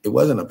 and it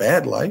wasn't a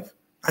bad life.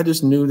 I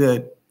just knew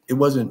that it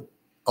wasn't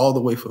all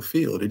the way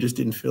fulfilled. It just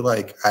didn't feel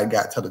like I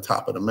got to the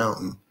top of the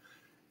mountain,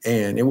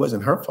 and it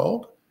wasn't her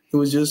fault. It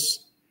was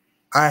just,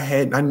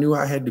 I knew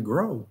I had to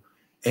grow.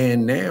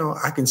 And now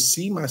I can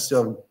see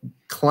myself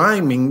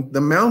climbing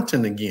the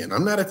mountain again.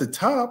 I'm not at the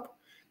top,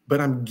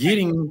 but I'm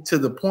getting to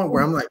the point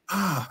where I'm like,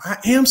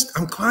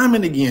 I'm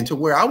climbing again, to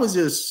where I was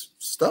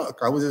just stuck.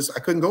 I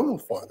couldn't go no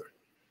farther.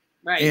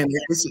 Right. And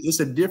it's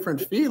a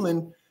different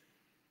feeling,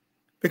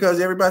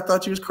 because everybody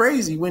thought you was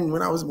crazy when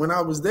I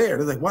was there.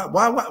 They're like,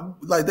 why?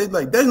 Like,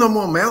 there's no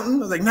more mountain. I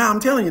was like, nah, I'm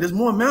telling you, there's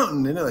more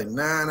mountain. And they're like,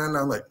 nah.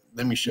 I'm like,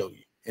 let me show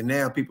you. And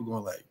now people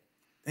going like,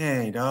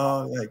 dang,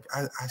 dog, like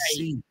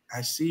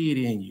I see it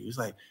in you. It's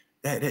like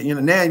that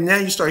now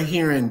you start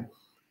hearing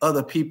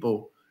other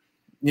people,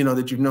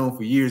 that you've known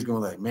for years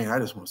going like, man, I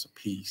just want some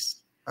peace.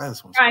 I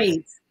just want some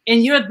peace.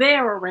 And you're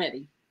there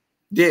already.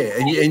 Yeah,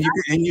 and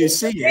you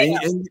see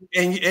it,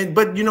 and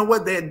but you know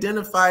what? They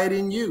identify it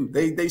in you.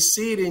 They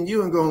see it in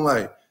you and going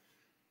like,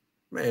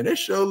 man, that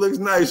show looks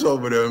nice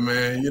over there,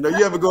 man. You know,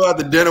 you ever go out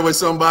to dinner with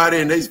somebody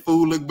and their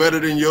food look better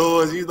than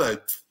yours? He's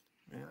like,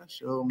 man, I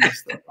sure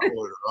messed up. I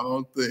ordered the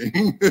wrong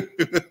thing.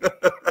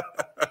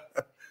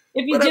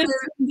 If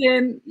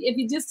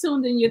you just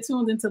tuned in, you're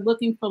tuned into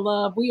Looking for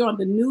Love. We are on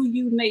the New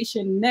You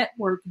Nation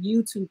Network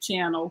YouTube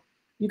channel.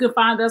 You can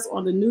find us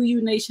on the New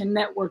You Nation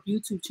Network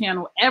YouTube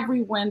channel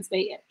every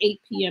Wednesday at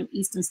 8 p.m.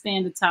 Eastern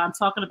Standard Time,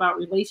 talking about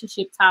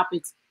relationship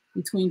topics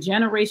between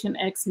Generation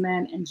X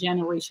men and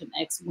Generation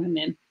X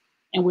women.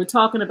 And we're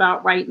talking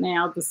about right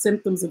now the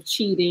symptoms of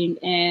cheating,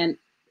 and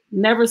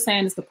never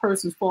saying it's the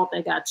person's fault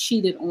that got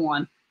cheated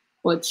on,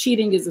 but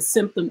cheating is a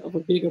symptom of a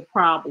bigger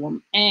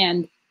problem.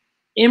 And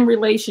in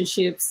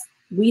relationships,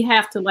 we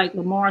have to, like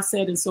Lamar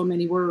said in so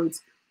many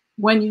words,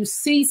 when you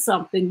see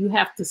something, you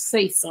have to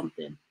say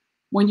something.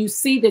 When you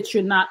see that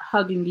you're not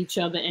hugging each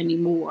other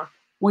anymore,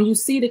 when you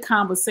see the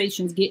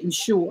conversations getting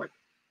short,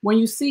 when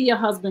you see your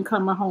husband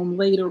coming home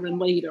later and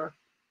later.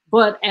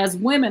 But as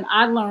women,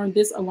 I learned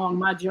this along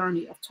my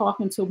journey of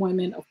talking to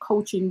women, of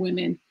coaching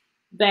women,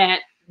 that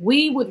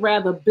we would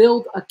rather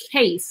build a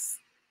case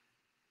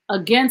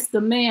against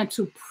the man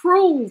to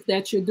prove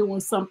that you're doing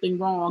something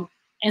wrong,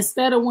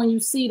 instead of when you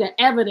see the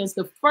evidence,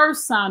 the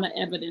first sign of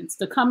evidence,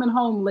 the coming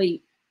home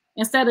late,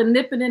 instead of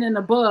nipping it in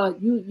the bud,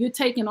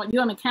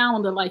 you're on a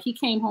calendar like he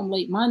came home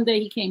late Monday,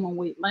 he came home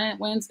late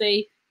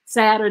Wednesday,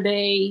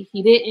 Saturday,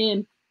 he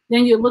didn't.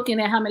 Then you're looking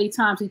at how many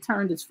times he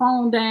turned his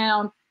phone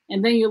down,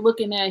 and then you're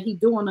looking at he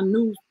doing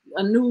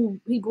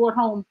he brought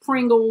home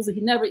Pringles,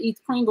 he never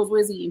eats Pringles.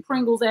 Where's he eating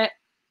Pringles at?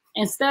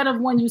 Instead of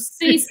when you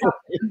see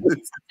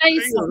something, say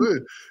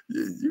something.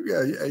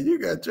 You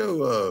got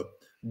your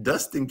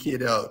dusting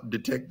kid out,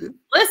 detective.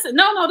 Listen,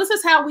 no, this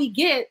is how we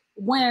get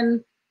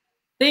when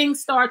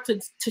things start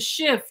to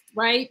shift,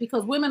 right?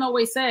 Because women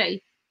always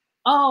say,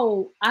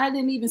 oh, I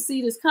didn't even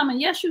see this coming.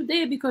 Yes, you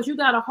did, because you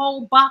got a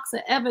whole box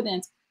of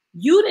evidence.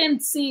 You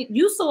didn't see it.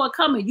 You saw it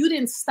coming. You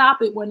didn't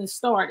stop it when it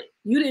started.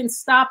 You didn't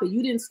stop it.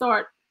 You didn't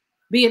start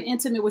being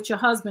intimate with your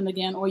husband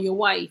again or your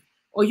wife,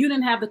 or you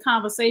didn't have the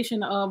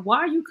conversation of, why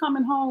are you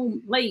coming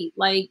home late?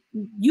 Like,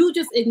 you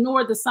just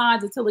ignored the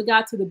signs until it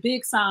got to the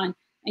big sign,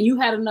 and you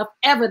had enough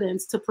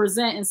evidence to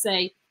present and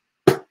say,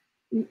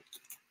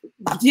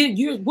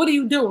 what are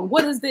you doing?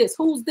 What is this?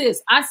 Who's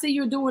this? I see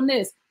you're doing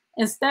this.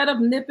 Instead of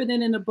nipping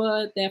it in the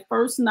bud that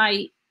first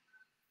night,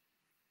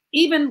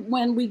 even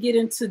when we get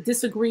into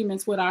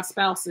disagreements with our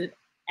spouses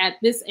at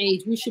this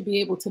age, we should be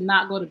able to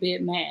not go to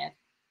bed mad.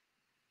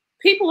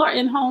 People are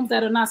in homes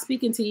that are not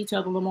speaking to each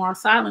other, Lamar,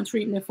 silent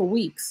treatment for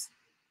weeks.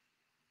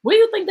 Where do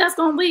you think that's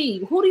going to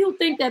lead? Who do you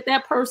think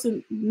that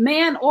person,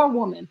 man or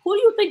woman, who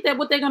do you think that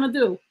what they're going to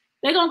do?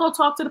 They're going to go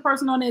talk to the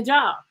person on their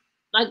job.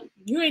 Like,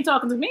 you ain't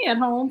talking to me at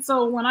home.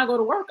 So when I go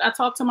to work, I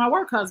talk to my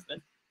work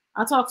husband.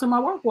 I talk to my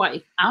work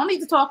wife. I don't need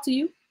to talk to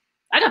you.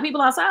 I got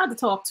people outside to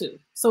talk to.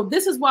 So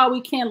this is why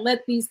we can't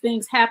let these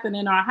things happen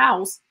in our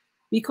house,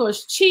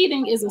 because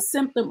cheating is a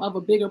symptom of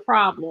a bigger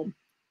problem.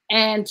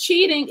 And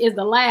cheating is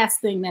the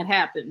last thing that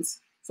happens.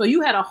 So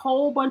you had a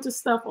whole bunch of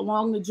stuff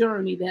along the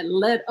journey that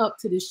led up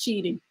to this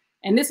cheating.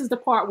 And this is the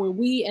part where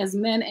we as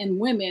men and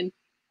women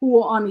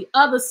who are on the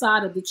other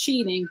side of the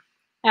cheating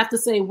have to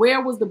say,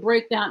 where was the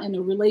breakdown in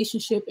the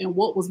relationship and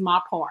what was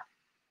my part?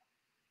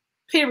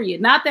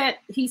 Period. Not that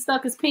he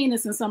stuck his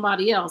penis in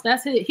somebody else.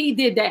 That's it. He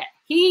did that.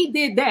 He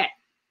did that.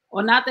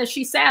 Or not that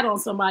she sat on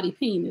somebody's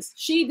penis.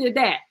 She did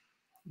that.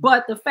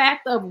 But the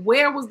fact of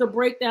where was the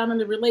breakdown in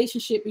the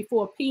relationship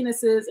before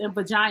penises and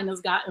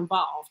vaginas got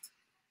involved.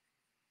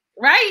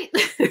 Right?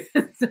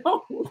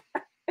 So,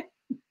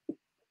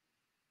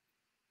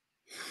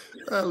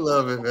 I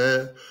love it,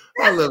 man.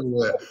 I love it,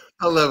 man.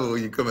 I love it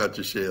when you come out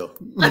your shell.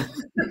 The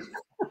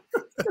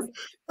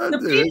penis and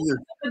the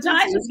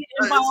vaginas get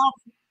involved.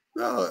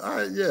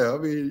 I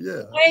mean,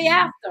 yeah. Way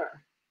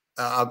after.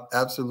 I'm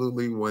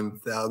absolutely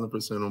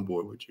 1000% on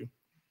board with you.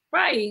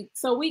 Right.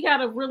 So we got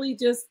to really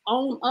just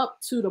own up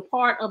to the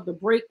part of the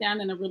breakdown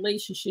in a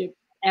relationship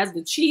as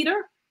the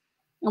cheater.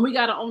 And we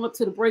got to own up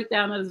to the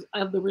breakdown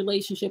of the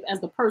relationship as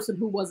the person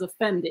who was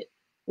offended.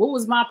 What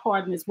was my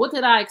part in this? What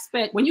did I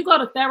expect? When you go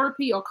to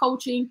therapy or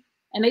coaching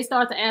and they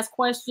start to ask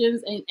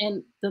questions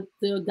and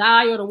the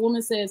guy or the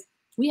woman says,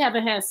 we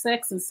haven't had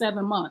sex in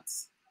 7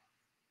 months.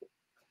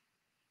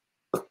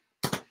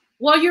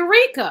 Well,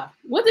 Eureka,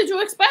 what did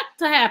you expect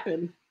to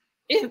happen?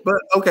 But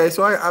okay,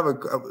 so I have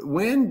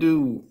when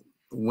do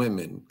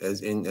women,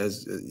 as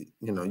you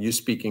know, you're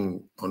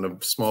speaking on a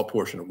small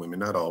portion of women,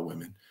 not all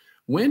women.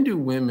 When do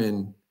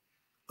women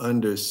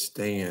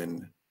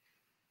understand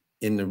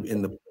in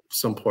the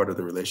some part of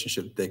the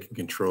relationship they can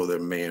control their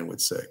man with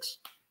sex?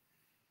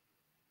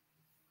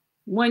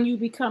 When you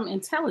become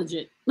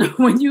intelligent,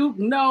 when you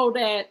know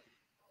that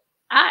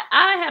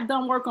I have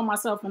done work on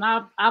myself, and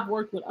I've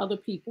worked with other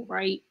people,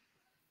 right?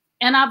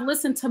 And I've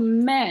listened to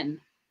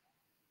men.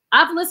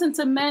 I've listened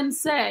to men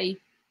say,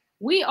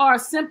 we are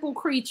simple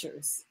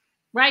creatures,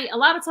 right? A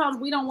lot of times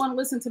we don't want to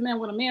listen to men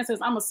when a man says,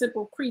 I'm a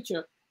simple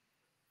creature.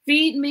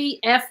 Feed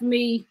me, F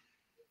me,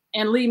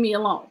 and leave me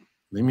alone.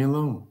 Leave me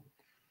alone.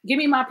 Give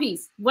me my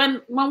piece.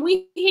 When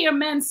we hear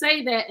men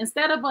say that,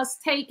 instead of us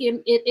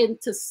taking it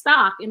into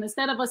stock, and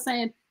instead of us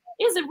saying,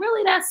 is it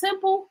really that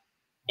simple?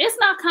 It's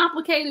not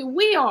complicated.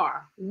 We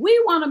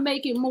want to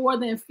make it more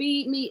than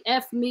feed me,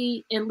 F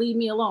me, and leave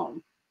me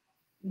alone.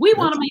 We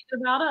want to make it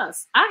about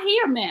us. I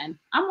hear men.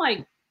 I'm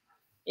like,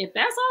 if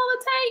that's all it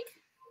takes,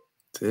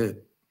 that's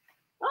it.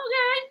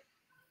 Okay.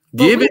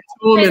 Give it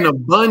to him in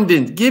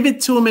abundance. Give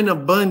it to him in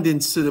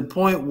abundance to the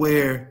point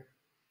where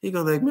he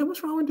goes like, man,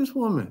 what's wrong with this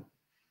woman?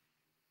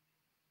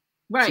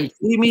 Right.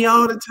 She feed me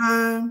all the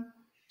time.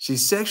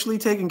 She's sexually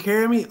taking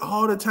care of me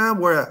all the time.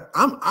 Where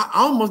I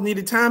almost need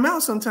a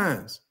timeout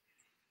sometimes.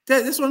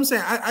 That's what I'm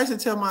saying. I should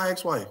tell my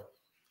ex-wife,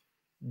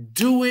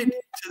 do it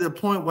to the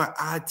point where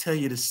I tell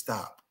you to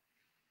stop.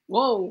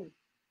 Whoa.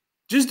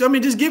 Just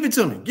give it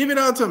to me. Give it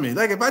all to me.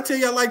 Like if I tell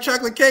you I like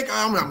chocolate cake,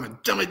 I'm gonna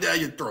jump it down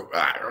your throat.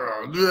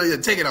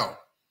 Take it off.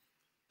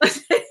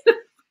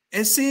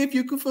 And see if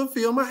you can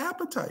fulfill my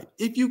appetite.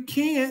 If you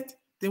can't,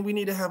 then we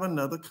need to have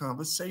another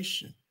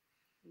conversation.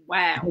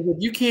 Wow. Because if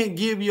you can't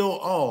give your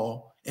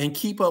all and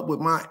keep up with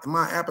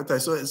my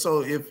appetite.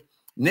 So if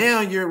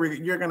now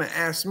you're gonna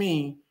ask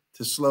me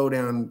to slow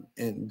down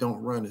and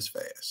don't run as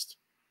fast.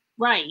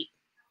 Right.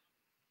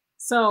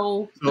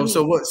 So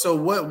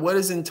what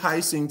is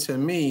enticing to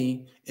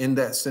me in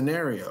that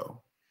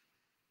scenario?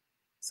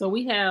 So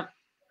we have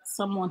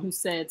someone who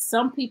said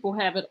some people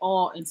have it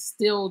all and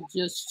still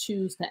just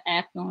choose to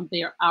act on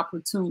their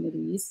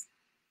opportunities.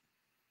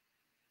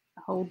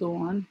 Hold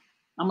on.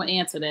 I'm going to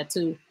answer that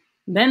too.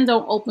 Men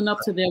don't open up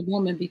to their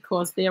woman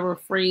because they're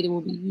afraid it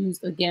will be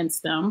used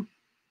against them.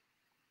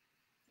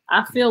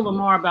 I feel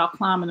Lamar about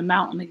climbing a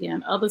mountain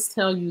again. Others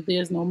tell you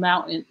there's no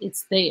mountain,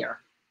 it's there.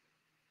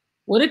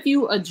 What if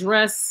you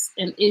address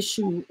an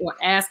issue or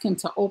ask him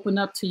to open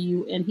up to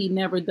you and he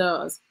never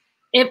does?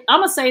 If I'm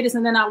going to say this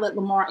and then I'll let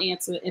Lamar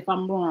answer if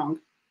I'm wrong.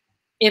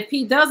 If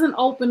he doesn't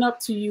open up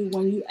to you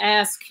when you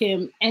ask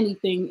him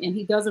anything and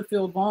he doesn't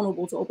feel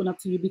vulnerable to open up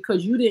to you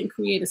because you didn't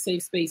create a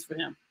safe space for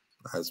him.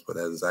 That's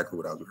exactly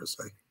what I was going to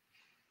say.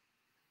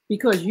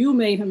 Because you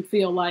made him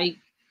feel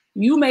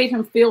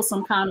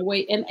some kind of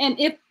way. And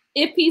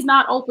if he's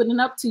not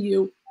opening up to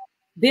you,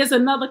 there's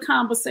another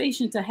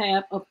conversation to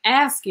have of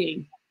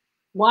asking,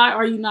 why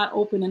are you not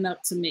opening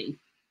up to me?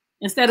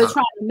 Instead of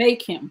trying to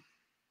make him.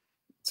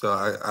 So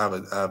I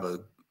have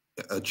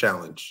a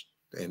challenge,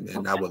 and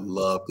okay. I would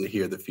love to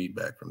hear the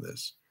feedback from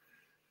this.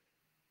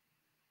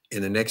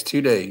 In the next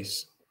 2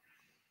 days,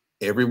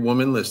 every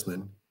woman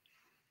listening,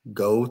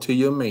 go to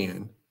your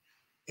man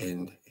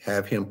and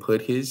have him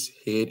put his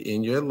head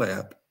in your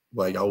lap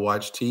while y'all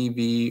watch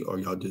TV or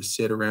y'all just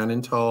sit around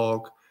and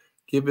talk.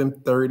 Give him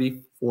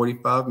 30,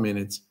 45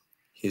 minutes,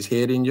 his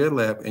head in your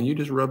lap, and you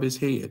just rub his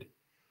head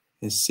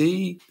and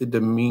see the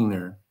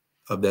demeanor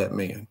of that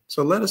man.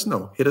 So let us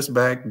know. Hit us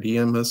back,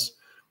 DM us,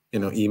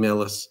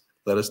 email us.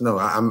 Let us know.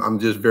 I'm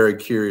just very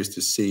curious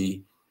to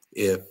see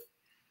if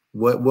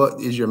what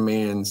is your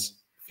man's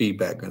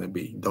feedback going to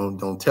be.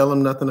 Don't tell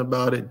him nothing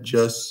about it.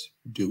 Just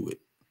do it.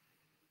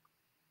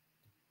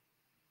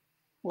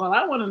 Well,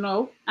 I want to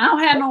know. I don't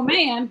have no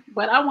man,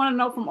 but I want to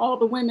know from all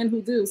the women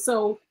who do.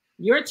 So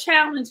your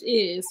challenge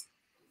is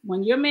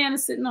when your man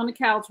is sitting on the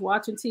couch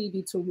watching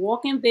TV to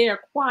walk in there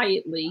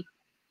quietly,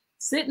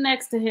 sit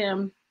next to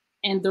him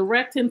and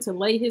direct him to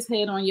lay his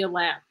head on your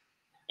lap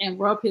and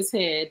rub his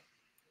head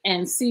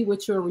and see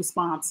what your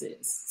response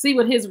is. See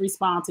what his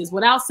response is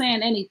without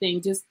saying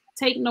anything. Just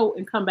take note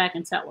and come back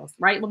and tell us.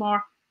 Right,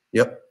 Lamar?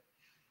 Yep.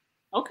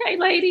 Okay,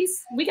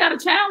 ladies, we got a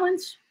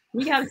challenge.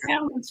 We got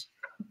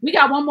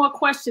one more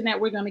question that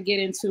we're going to get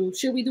into.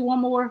 Should we do one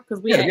more?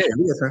 Because we got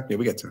time. Yeah,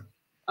 we got time.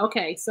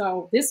 Okay,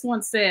 so this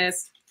one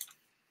says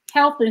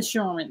health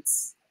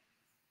insurance.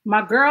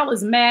 My girl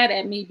is mad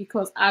at me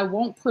because I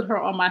won't put her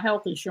on my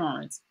health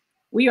insurance.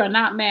 We are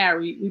not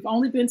married. We've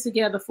only been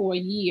together for a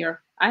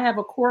year. I have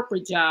a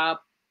corporate job.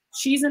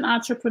 She's an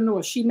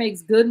entrepreneur. She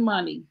makes good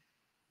money.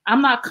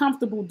 I'm not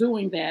comfortable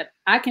doing that.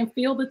 I can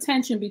feel the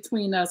tension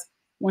between us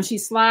when she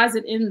slides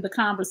it in the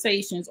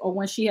conversations or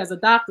when she has a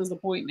doctor's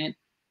appointment.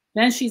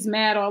 Then she's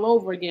mad all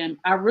over again.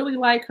 I really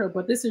like her,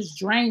 but this is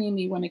draining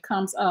me when it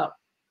comes up.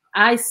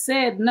 I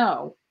said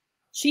no.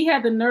 She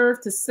had the nerve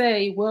to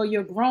say, well,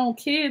 your grown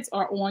kids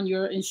are on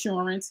your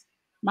insurance.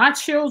 My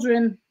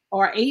children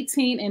are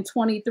 18 and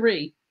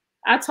 23.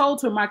 I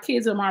told her my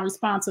kids are my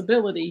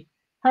responsibility.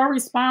 Her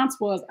response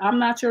was, I'm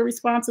not your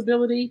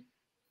responsibility.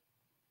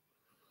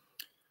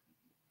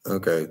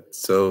 Okay,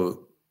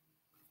 so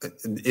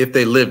if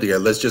they live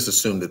together, let's just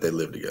assume that they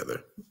live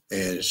together.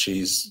 And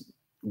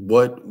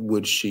what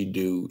would she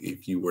do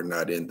if you were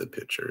not in the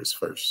picture is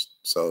first?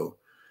 So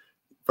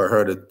for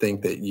her to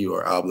think that you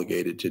are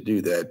obligated to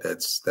do that,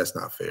 that's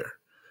not fair.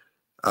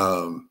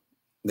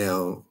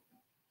 Now,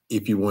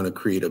 if you want to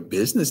create a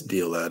business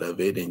deal out of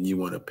it and you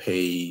want to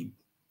pay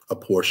a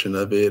portion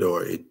of it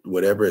or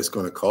whatever it's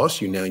going to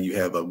cost you, now you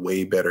have a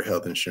way better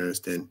health insurance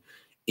than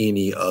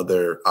any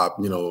other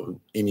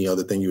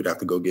thing you would have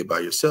to go get by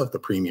yourself. The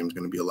premium is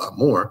going to be a lot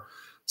more.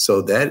 So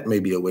that may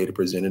be a way to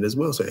present it as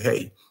well. Say,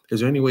 hey,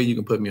 is there any way you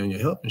can put me on your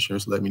health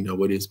insurance? Let me know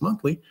what it is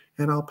monthly,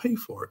 and I'll pay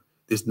for it.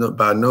 This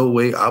by no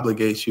way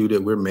obligates you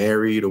that we're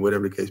married or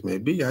whatever the case may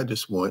be. I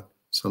just want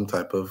some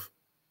type of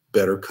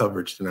better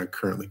coverage than I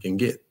currently can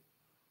get,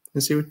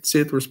 and see what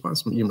the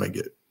response you might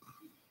get.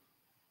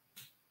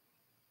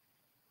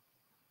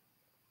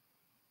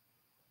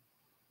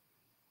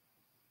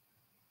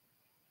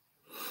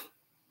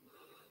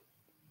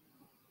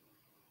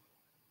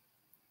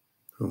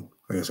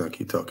 I guess I'll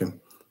keep talking,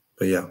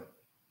 but yeah.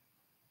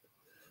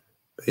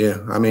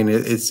 I mean,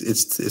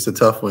 it's a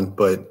tough one,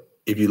 but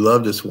if you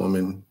love this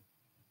woman,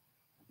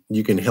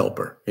 you can help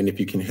her, and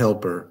if you can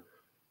help her,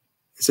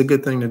 it's a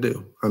good thing to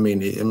do. I mean,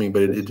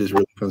 but it just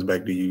really comes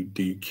back to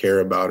do you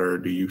care about her?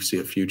 Do you see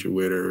a future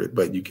with her?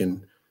 But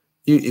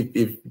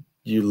if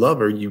you love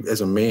her, you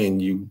as a man,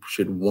 you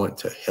should want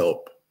to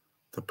help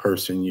the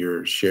person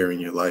you're sharing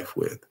your life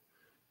with.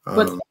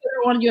 But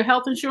on your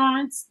health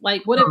insurance,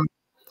 like what if?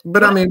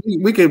 But I mean,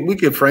 we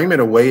could frame it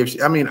a way.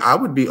 I mean, I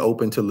would be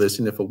open to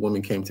listen if a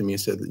woman came to me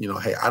and said,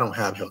 hey, I don't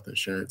have health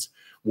insurance.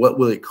 What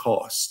will it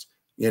cost?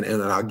 And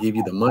I'll give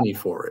you the money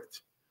for it.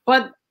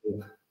 But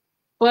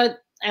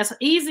as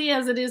easy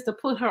as it is to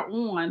put her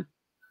on,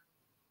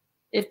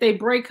 if they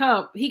break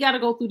up, he got to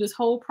go through this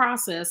whole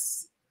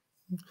process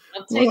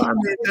of taking.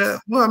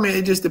 Well, I mean,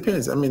 it just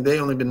depends. I mean, they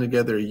only been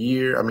together a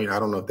year. I mean, I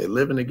don't know if they're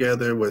living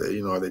together. Whether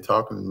are they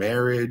talking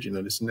marriage?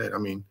 This and that. I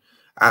mean.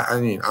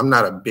 I'm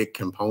not a big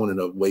component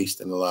of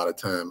wasting a lot of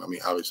time. I mean,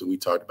 obviously we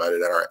talked about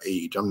it at our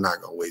age. I'm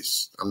not gonna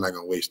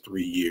waste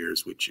 3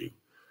 years with you.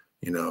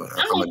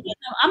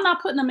 I'm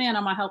not putting a man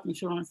on my health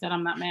insurance that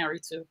I'm not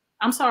married to.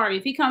 I'm sorry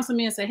if he comes to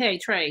me and say, "Hey,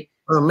 Trey,"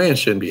 a man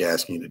shouldn't be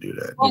asking you to do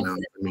that.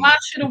 Why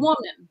should a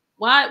woman?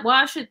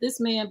 Why should this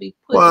man be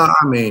put? Well,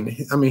 I mean,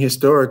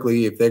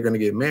 historically, if they're going to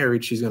get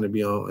married, she's going to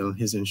be on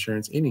his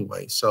insurance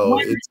anyway. So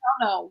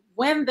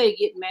when they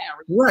get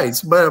married, right?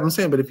 But I'm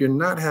saying, but if you're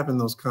not having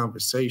those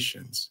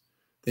conversations,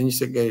 then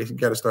you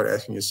got to start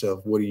asking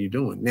yourself, what are you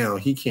doing? Now,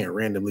 he can't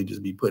randomly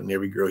just be putting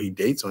every girl he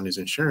dates on his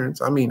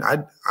insurance. I mean,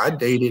 I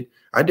dated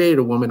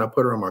a woman. I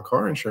put her on my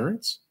car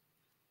insurance.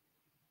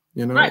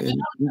 Right.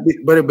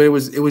 But it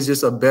was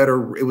just a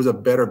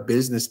better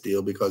business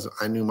deal because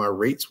I knew my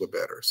rates were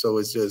better. So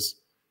it's just,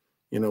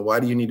 why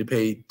do you need to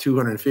pay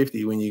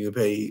 $250 when you can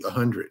pay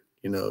 $100?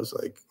 It's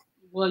like,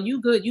 well,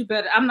 you good, you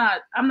better. I'm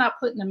not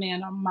putting a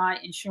man on my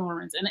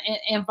insurance,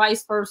 and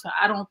vice versa.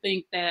 I don't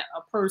think that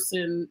a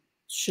person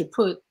should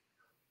put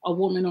a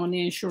woman on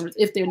their insurance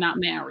if they're not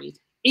married.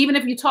 Even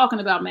if you're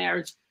talking about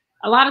marriage,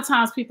 a lot of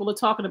times people are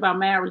talking about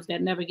marriage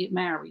that never get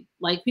married.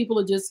 Like people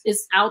are just,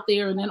 it's out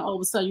there. And then all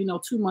of a sudden,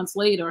 2 months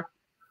later,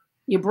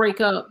 you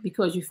break up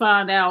because you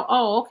find out,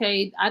 oh,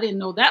 okay, I didn't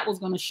know that was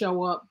going to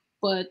show up.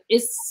 But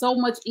it's so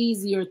much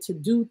easier to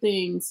do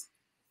things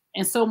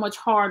and so much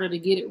harder to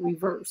get it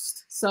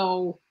reversed.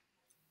 So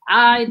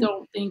I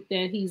don't think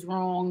that he's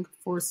wrong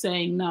for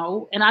saying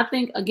no. And I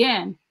think,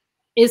 again,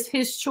 it's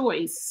his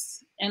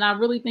choice. And I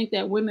really think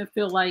that women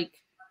feel like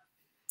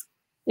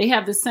they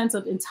have this sense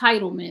of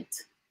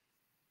entitlement,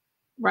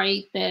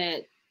 right?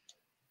 That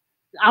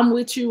I'm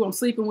with you, I'm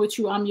sleeping with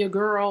you, I'm your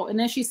girl. And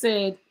then she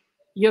said,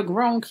 your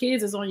grown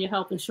kids is on your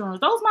health insurance.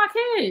 Those are my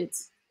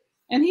kids.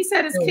 And he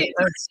said his kids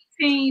are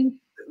 18.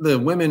 The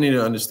women need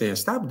to understand,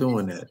 stop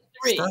doing that.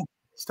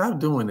 Stop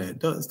doing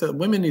that.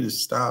 Women need to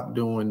stop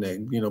doing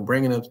that.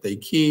 Bringing up their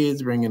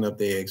kids, bringing up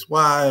their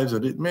ex-wives, or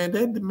the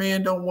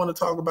man don't want to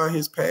talk about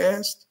his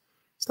past.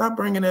 Stop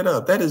bringing that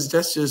up. That's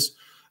just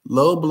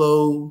low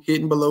blow,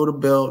 hitting below the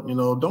belt.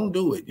 Don't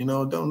do it.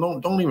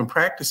 Don't even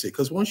practice it,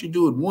 because once you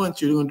do it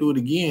once, you're going to do it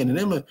again. And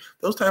then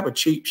those type of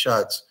cheap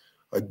shots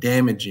are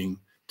damaging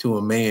to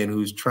a man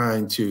who's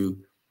trying to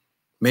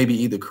maybe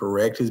either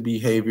correct his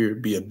behavior,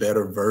 be a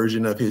better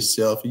version of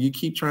himself. You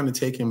keep trying to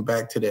take him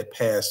back to that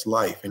past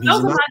life, and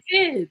those are my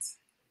kids.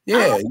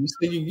 Yeah,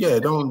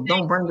 don't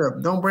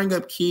bring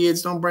up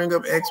kids, don't bring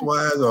up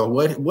ex-wives or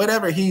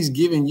whatever he's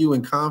giving you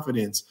in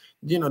confidence.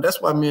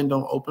 That's why men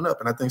don't open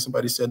up. And I think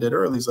somebody said that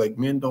earlier. It's like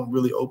men don't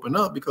really open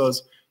up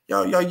because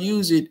y'all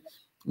use it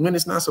when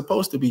it's not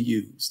supposed to be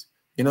used.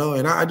 And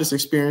I just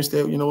experienced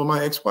that, with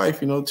my ex-wife,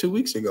 2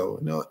 weeks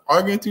ago,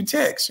 arguing through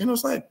text.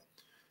 It's like,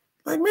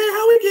 man,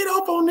 how we get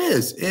off on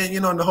this? And,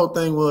 and the whole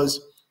thing was,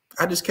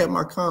 I just kept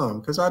my calm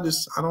because I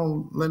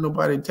don't let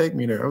nobody take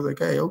me there. I was like,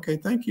 hey, okay,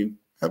 thank you.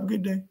 Have a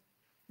good day.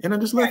 And I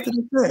just left it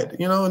at that,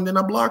 and then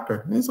I blocked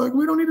her. And it's like,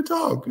 we don't need to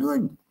talk. You're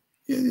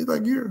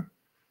like, you're.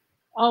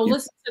 Oh,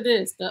 listen to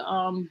this. The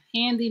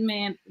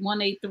handyman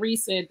 183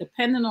 said,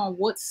 depending on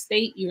what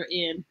state you're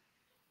in,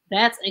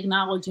 that's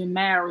acknowledging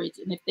marriage.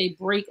 And if they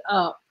break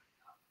up,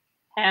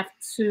 have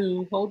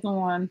to, hold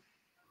on.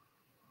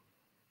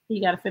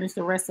 He got to finish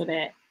the rest of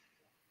that.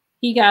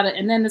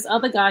 And then this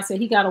other guy said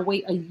he got to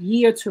wait a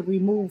year to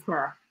remove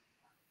her.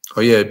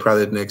 Oh yeah,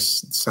 probably the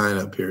next sign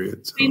up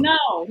period. So. No.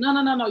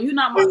 You're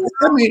not my girl.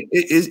 I mean,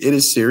 it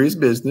is serious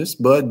business,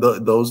 but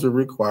those are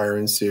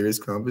requiring serious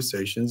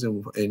conversations,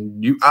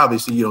 and you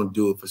obviously you don't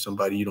do it for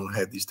somebody you don't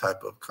have these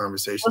type of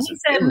conversations. Well,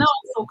 he said no,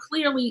 so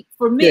clearly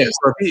for me. Yeah,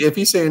 so if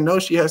he's saying no,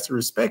 she has to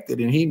respect it,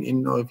 and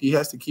if he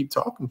has to keep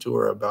talking to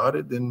her about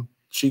it, then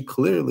she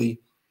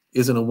clearly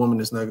isn't a woman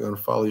that's not going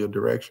to follow your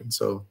direction.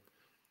 So,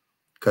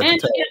 and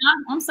again,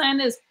 I'm saying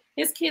this: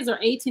 his kids are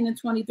 18 and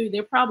 23.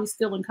 They're probably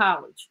still in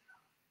college.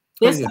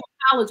 They're still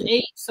college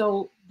age,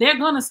 so they're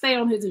going to stay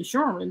on his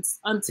insurance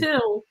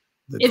until,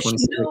 if she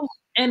knew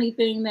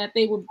anything, that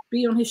they would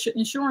be on his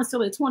insurance till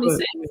they're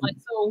 26. Like,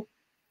 so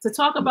to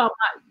talk about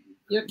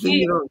your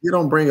kids, you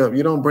don't bring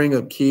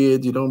up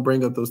kids, you don't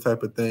bring up those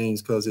type of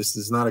things because this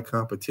is not a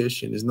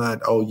competition. It's not,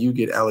 oh, you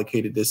get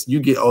allocated this, you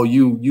get, oh,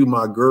 you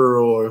my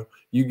girl, or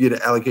you get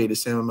allocated the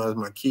same amount as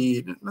my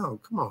kid. No,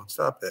 come on,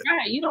 stop that.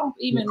 Right, you don't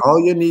even, all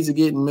your needs are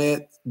getting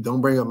met. Don't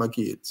bring up my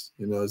kids.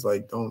 It's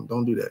like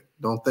don't do that.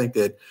 Don't think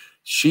that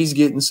she's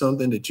getting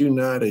something that you're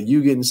not, or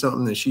you getting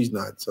something that she's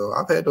not. So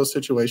I've had those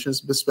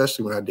situations,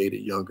 especially when I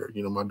dated younger.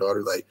 My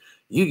daughter's like,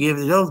 you give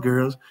it to those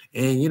girls,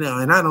 and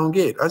and I don't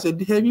get. I said,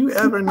 have you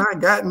ever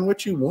not gotten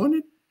what you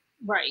wanted?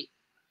 Right.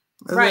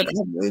 Right.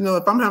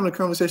 If I'm having a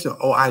conversation,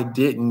 oh, I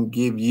didn't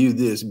give you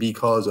this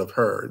because of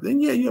her,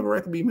 then yeah, you have a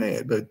right to be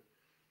mad, but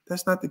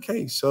that's not the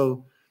case.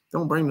 So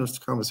don't bring those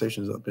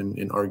conversations up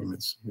in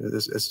arguments.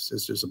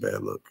 It's just a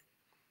bad look.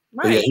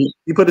 Right. Yeah,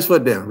 he put his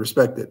foot down.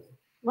 Respect it.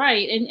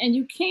 Right. And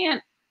you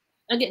can't,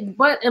 again,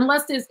 but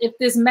unless if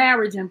there's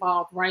marriage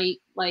involved, right?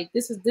 Like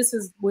this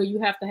is where you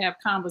have to have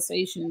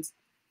conversations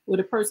with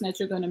a person that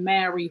you're going to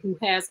marry who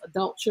has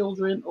adult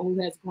children or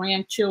who has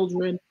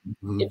grandchildren.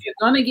 Mm-hmm. If you're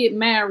going to get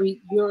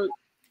married, your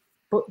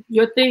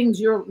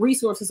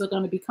resources are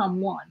going to become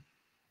one.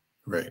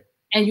 Right.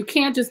 And you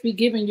can't just be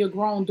giving your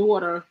grown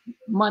daughter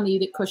money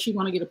because she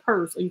want to get a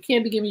purse, or you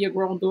can't be giving your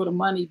grown daughter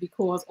money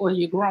or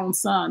your grown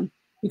son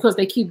because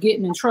they keep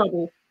getting in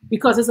trouble,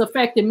 because it's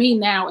affecting me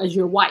now as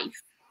your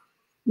wife.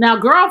 Now,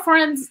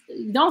 girlfriends,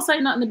 don't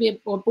say nothing to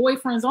be, or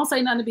boyfriends, don't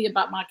say nothing to be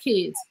about my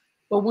kids.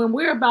 But when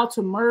we're about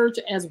to merge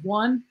as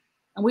one,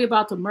 and we're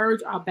about to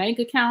merge our bank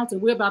accounts,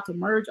 and we're about to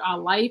merge our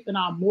life and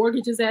our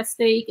mortgages at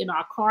stake and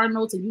our car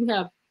notes, and you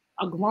have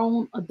a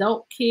grown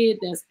adult kid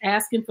that's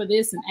asking for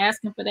this and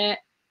asking for that,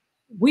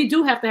 we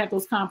do have to have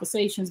those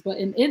conversations. But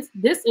in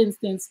this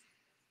instance,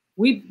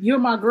 you're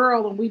my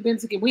girl, and we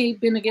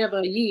ain't been together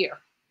a year.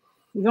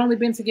 We've only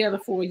been together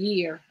for a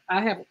year.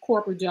 I have a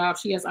corporate job.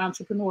 She has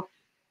entrepreneur.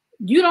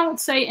 You don't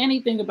say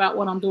anything about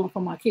what I'm doing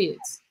for my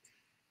kids.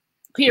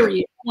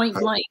 Period. Point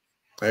blank.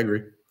 I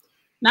agree.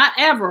 Not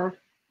ever,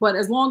 but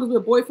as long as we're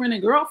boyfriend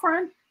and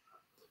girlfriend.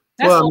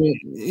 Well, I mean,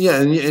 yeah,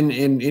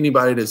 and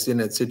anybody that's in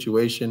that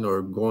situation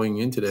or going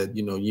into that,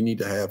 you need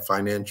to have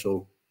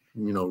financial,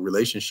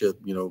 relationship,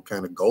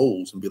 kind of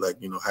goals, and be like,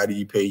 how do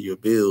you pay your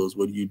bills?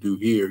 What do you do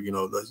here?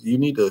 You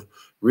need to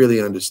really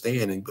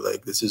understand and be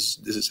like, this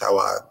is how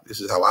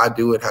I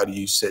do it. How do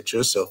you set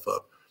yourself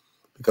up?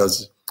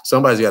 Because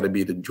somebody's got to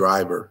be the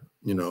driver,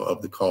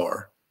 of the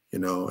car,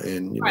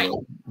 and right.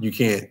 You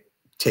can't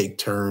take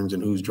turns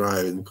in who's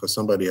driving, because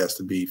somebody has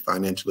to be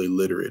financially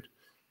literate.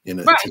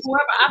 Right.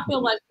 I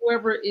feel like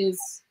whoever is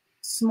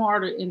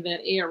smarter in that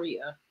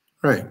area.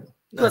 Right.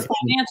 Because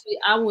financially,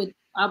 I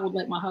would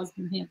let my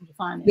husband handle the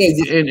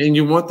finances. Yeah, and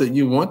you want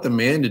the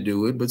man to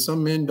do it, but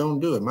some men don't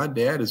do it. My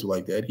dad is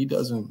like that. He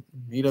doesn't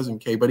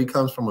care, but he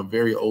comes from a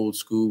very old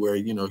school where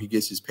he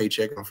gets his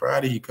paycheck on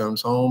Friday. He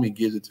comes home, he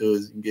gives it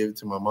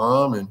to my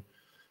mom, and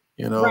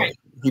right.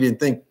 He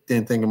didn't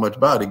think much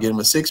about it. Get him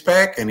a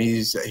 6-pack, and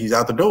he's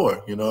out the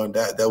door. And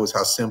that was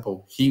how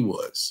simple he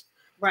was.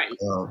 Right.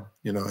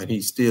 And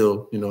he's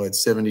still, at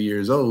 70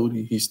 years old,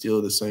 he's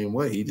still the same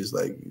way. He just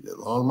like, as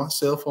long as my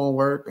cell phone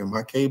work and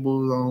my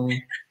cable's on,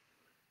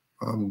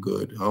 I'm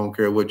good. I don't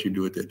care what you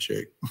do with that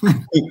check. As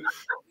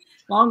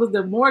long as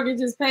the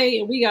mortgage is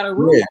paid and we got a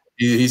roof.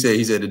 Yeah. He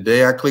said the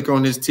day I click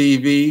on this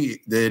TV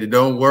that it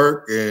don't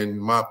work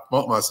and my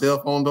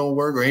cell phone don't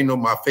work, or ain't no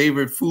my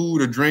favorite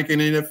food or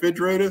drinking in the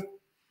refrigerator,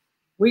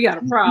 we got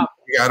a problem.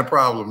 We got a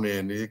problem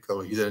then. He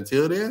said,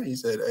 until then, he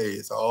said, hey,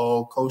 it's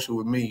all kosher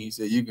with me. He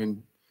said, you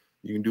can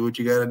do what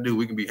you got to do.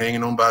 We can be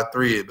hanging on by a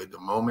thread, but the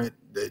moment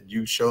that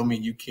you show me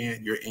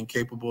you're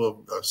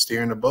incapable of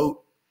steering the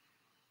boat,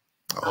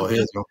 all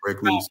hell's gonna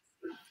break loose.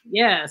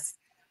 Yes.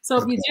 So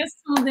if you just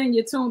tuned in,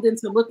 you're tuned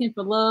into Looking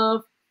for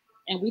Love,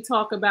 and we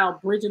talk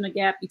about bridging the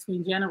gap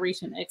between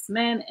Generation X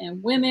men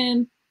and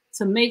women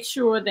to make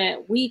sure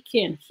that we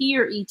can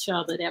hear each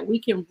other, that we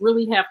can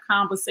really have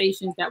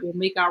conversations that will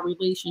make our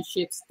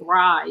relationships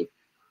thrive.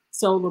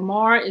 So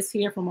Lamar is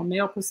here from a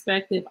male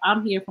perspective.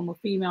 I'm here from a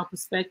female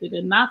perspective,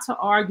 and not to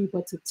argue,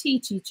 but to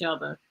teach each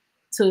other,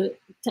 to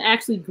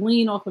actually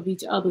glean off of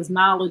each other's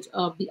knowledge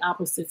of the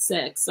opposite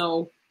sex.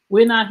 So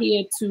we're not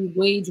here to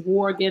wage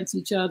war against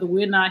each other.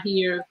 We're not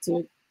here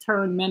to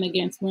turn men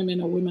against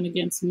women or women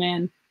against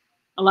men.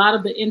 A lot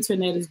of the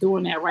internet is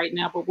doing that right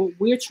now, but what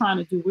we're trying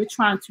to do, we're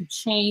trying to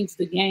change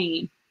the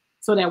game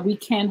so that we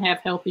can have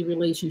healthy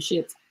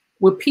relationships.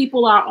 with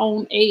people our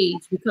own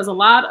age, because a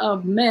lot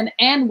of men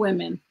and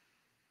women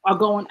are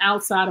going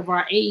outside of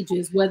our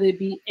ages, whether it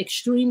be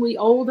extremely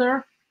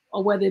older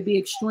or whether it be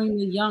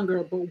extremely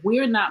younger, but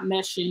we're not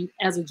meshing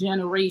as a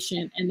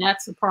generation, and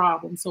that's a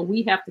problem. So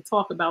we have to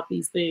talk about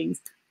these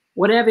things,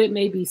 whatever it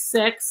may be,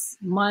 sex,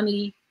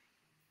 money,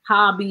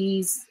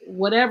 hobbies,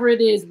 whatever it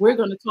is, we're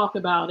going to talk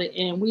about it.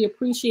 And we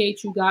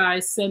appreciate you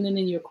guys sending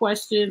in your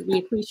questions. We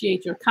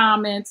appreciate your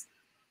comments.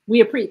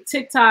 We appreciate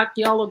TikTok.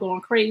 Y'all are going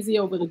crazy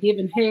over the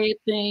giving head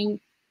thing.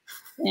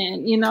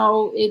 And, you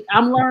know,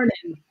 I'm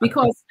learning,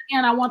 because,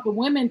 again, I want the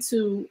women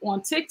to,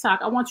 on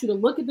TikTok, I want you to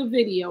look at the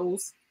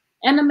videos,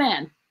 and the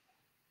men.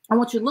 I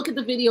want you to look at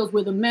the videos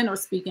where the men are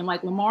speaking.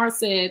 Like Lamar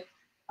said,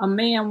 a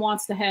man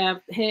wants to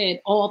have head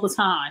all the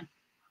time.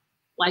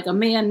 Like, a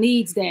man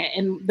needs that.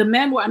 And the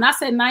men were, and I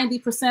said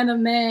 90%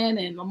 of men,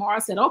 and Lamar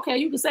said, okay,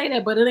 you can say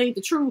that, but it ain't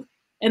the truth.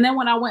 And then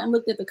when I went and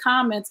looked at the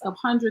comments of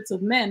hundreds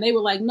of men, they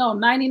were like, no,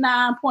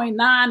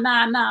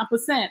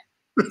 99.999%.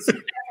 So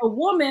as a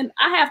woman,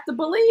 I have to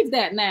believe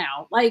that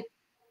now. Like,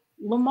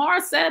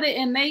 Lamar said it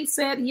and they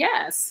said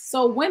yes.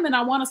 So women,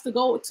 I want us to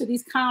go to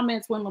these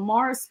comments when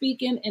Lamar is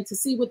speaking and to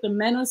see what the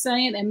men are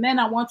saying. And men,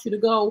 I want you to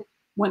go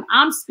when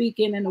I'm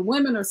speaking and the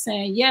women are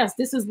saying, yes,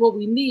 this is what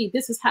we need.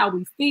 This is how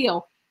we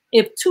feel.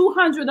 If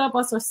 200 of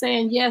us are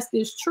saying yes,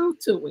 there's truth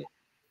to it.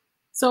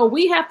 So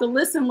we have to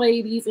listen,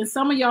 ladies. And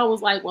some of y'all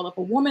was like, well, if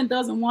a woman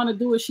doesn't want to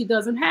do it, she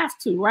doesn't have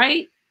to,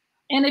 right?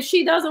 And if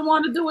she doesn't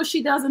want to do it,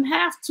 she doesn't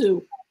have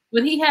to.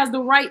 But he has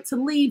the right to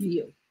leave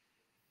you.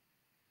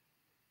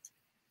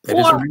 That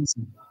is the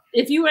reason.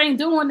 If you ain't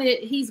doing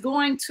it, he's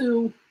going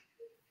to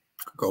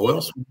go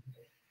elsewhere.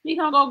 He's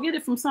gonna go get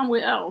it from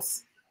somewhere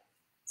else.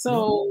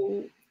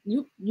 So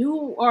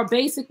you are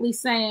basically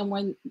saying,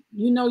 when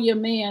you know your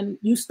man,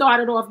 you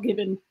started off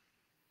giving,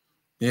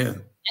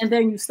 and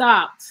then you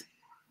stopped.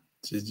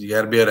 You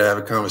got to be able to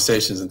have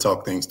conversations and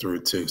talk things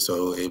through too.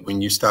 So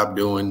when you stop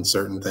doing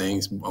certain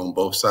things on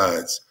both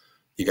sides,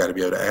 you got to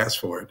be able to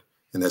ask for it,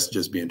 and that's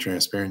just being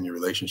transparent in your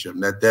relationship.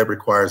 And that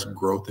requires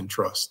growth and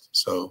trust.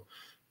 So,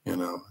 you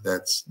know,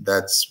 that's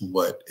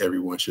what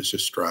everyone should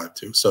strive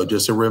to. So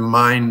just a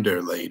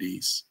reminder,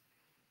 ladies,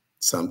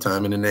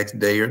 sometime in the next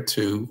day or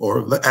two,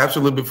 or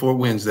absolutely before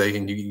Wednesday,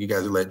 and you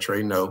guys will let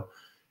Trey know,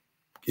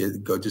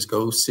 just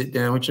go sit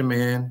down with your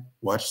man,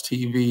 watch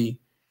TV.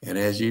 And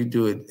as you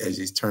do it, as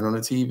he's turn on the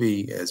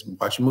TV, as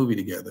watch a movie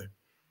together,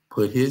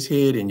 put his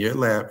head in your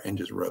lap and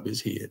just rub his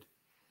head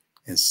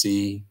and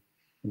see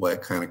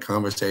what kind of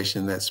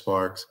conversation that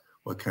sparks,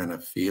 what kind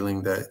of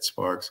feeling that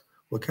sparks,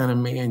 what kind of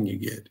man you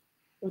get.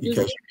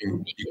 Because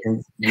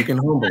you can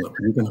humble him.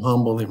 You can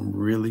humble him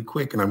really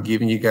quick. And I'm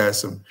giving you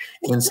guys some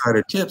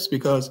insider tips,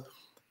 because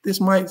this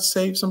might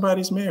save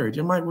somebody's marriage.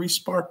 It might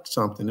re-spark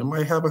something. It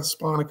might have a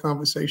spawn a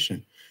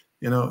conversation,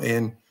 you know.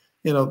 And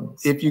you know,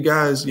 if you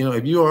guys, you know,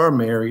 if you are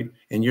married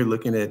and you're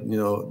looking at, you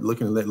know,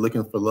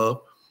 looking for love,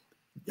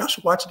 y'all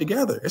should watch it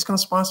together. It's going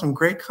to spawn some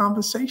great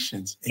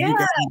conversations, and you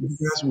guys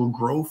will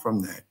grow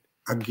from that.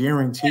 I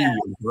guarantee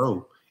you'll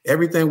grow.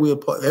 Everything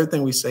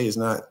we say is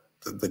not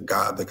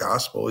the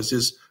gospel. It's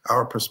just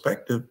our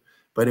perspective,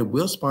 but it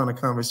will spawn a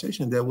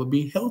conversation that will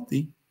be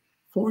healthy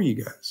for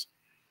you guys.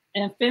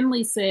 And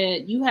Finley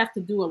said, you have to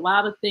do a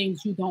lot of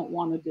things you don't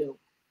want to do.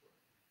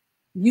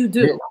 You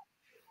do.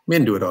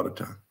 Men do it all the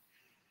time.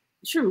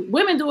 True.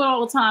 Women do it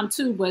all the time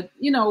too, but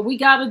you know, we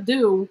got to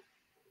do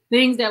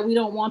things that we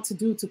don't want to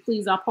do to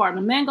please our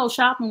partner. Men go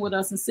shopping with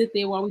us and sit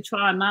there while we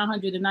try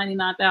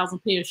 999,000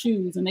 pair of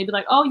shoes, and they be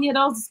like, oh yeah,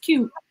 those is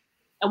cute.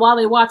 And while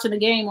they're watching the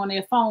game on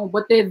their phone,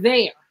 but they're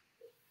there.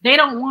 They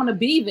don't want to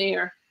be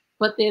there,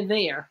 but they're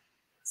there.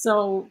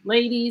 So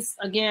ladies,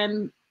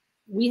 again,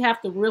 we have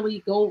to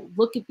really go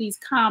look at these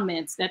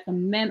comments that the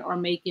men are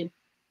making.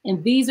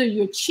 And these are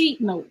your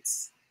cheat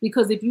notes,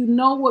 because if you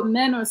know what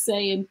men are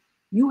saying,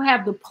 you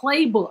have the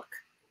playbook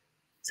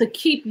to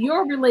keep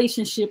your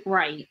relationship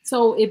right.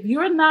 So if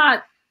you're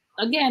not,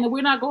 again,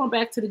 we're not going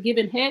back to the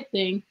giving head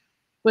thing,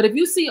 but if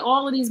you see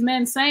all of these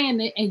men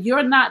saying it and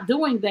you're not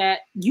doing that,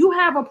 you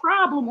have a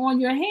problem on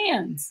your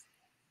hands.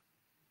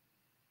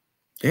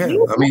 Yeah,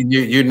 I mean,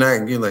 you're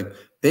like,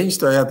 then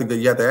you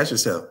have to ask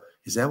yourself,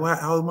 is that why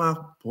all of my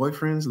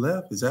boyfriends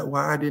left? Is that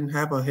why I didn't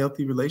have a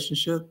healthy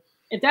relationship?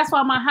 If that's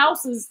why my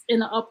house is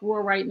in an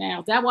uproar right now,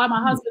 is that why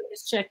my husband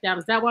is checked out?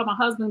 Is that why my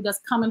husband that's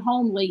coming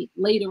home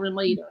later and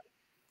later?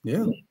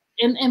 Yeah.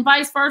 And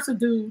vice versa,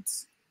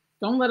 dudes.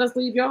 Don't let us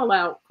leave y'all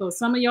out, because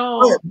some of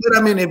y'all. But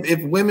I mean,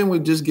 if women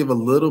would just give a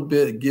little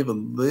bit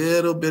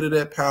of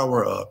that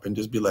power up and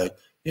just be like,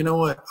 you know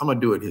what, I'm gonna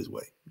do it his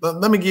way.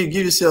 Let me give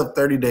yourself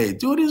 30 days.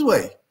 Do it his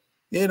way.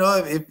 You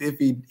know, if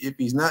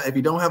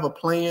he don't have a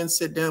plan,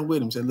 sit down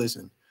with him. Say,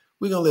 listen,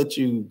 we're gonna let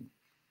you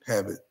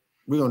have it.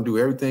 We're gonna do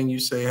everything you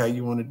say, how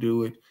you want to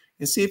do it,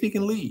 and see if he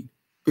can lead.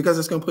 Because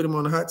it's gonna put him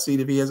on the hot seat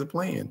if he has a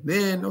plan.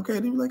 Then okay,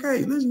 they'll be like,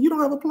 hey, listen, you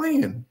don't have a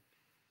plan.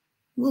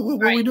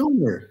 What are we doing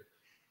here?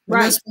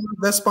 And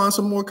let's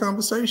sponsor more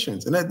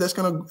conversations, and that's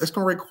gonna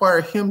require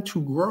him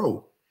to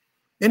grow.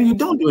 And you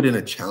don't do it in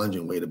a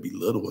challenging way to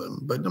belittle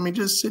them, but I mean,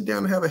 just sit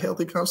down and have a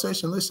healthy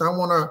conversation. Listen, I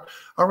want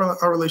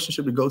our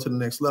relationship to go to the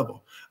next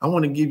level. I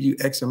want to give you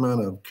X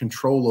amount of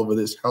control over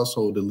this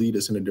household to lead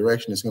us in a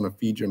direction that's going to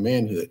feed your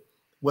manhood.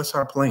 What's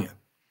our plan?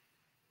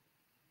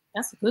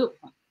 That's a good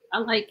one. I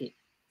like it.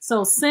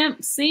 So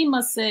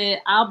Seema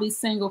said, "I'll be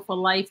single for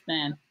life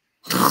then."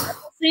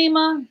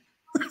 Seema.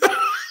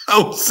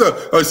 Oh,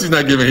 she's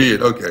not giving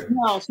head. Okay.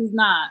 No, she's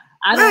not.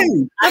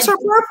 That's her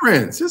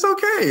preference. It's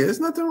okay. There's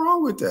nothing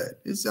wrong with that.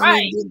 I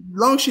mean, as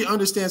long as she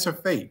understands her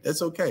fate,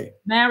 that's okay.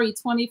 Married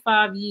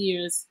 25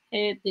 years.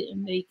 Head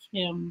didn't make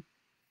him.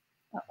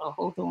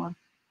 Hold on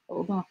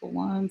for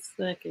 1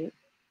 second.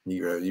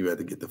 You had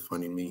to get the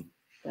funny me.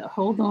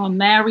 Hold on.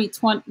 Married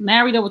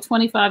over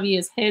 25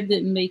 years. Head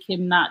didn't make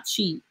him not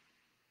cheat.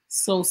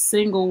 So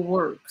single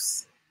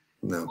works.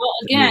 No. Well,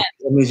 again,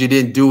 that means you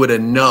didn't do it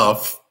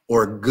enough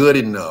or good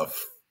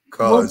enough.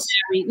 Was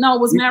married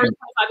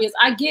 25 years.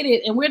 I get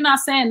it, and we're not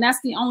saying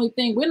that's the only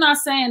thing. We're not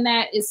saying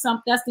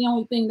that's the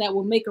only thing that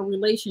will make a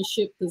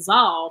relationship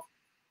dissolve.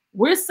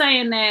 We're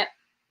saying that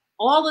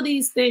all of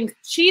these things,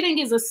 cheating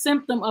is a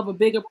symptom of a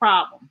bigger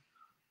problem.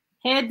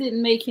 Head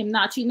didn't make him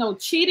not cheat. No,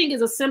 cheating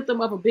is a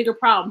symptom of a bigger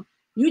problem.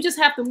 You just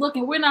have to look,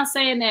 and we're not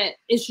saying that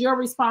it's your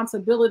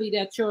responsibility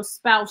that your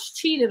spouse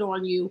cheated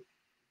on you.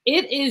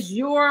 It is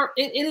your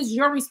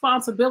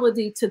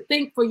responsibility to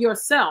think for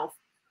yourself.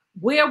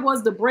 Where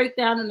was the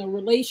breakdown in the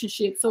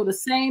relationship so the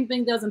same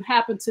thing doesn't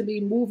happen to me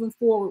moving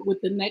forward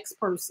with the next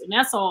person?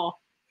 That's all.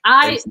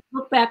 I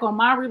look back on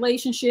my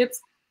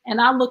relationships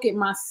and I look at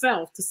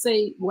myself to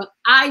say what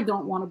I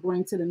don't want to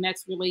bring to the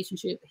next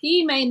relationship.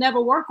 He may never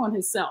work on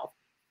himself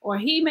or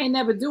he may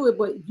never do it,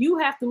 but you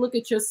have to look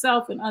at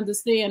yourself and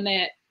understand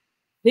that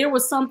there were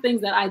some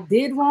things that I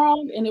did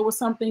wrong and there were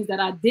some things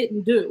that I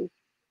didn't do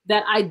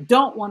that I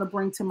don't want to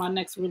bring to my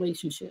next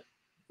relationship.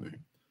 Right.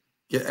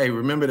 Yeah, hey,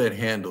 remember that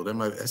handle?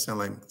 That sound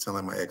like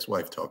my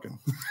ex-wife talking.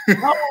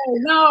 Oh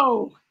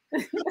no!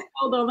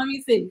 Hold on, let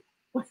me see.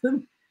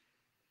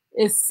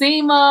 It's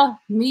Seema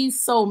Me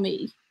So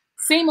Me.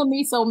 Seema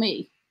Me So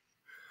Me.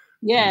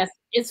 Yes,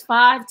 it's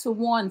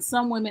 5-1.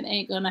 Some women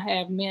ain't gonna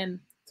have men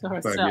to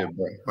herself.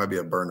 Might be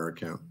a burner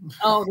account.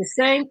 Oh, the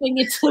same thing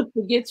it took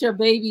to get your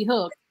baby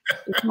hooked.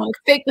 It's gonna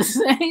take the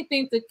same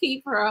thing to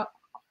keep her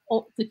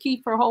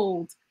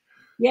hold.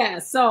 Yeah,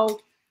 so.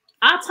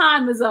 Our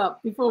time is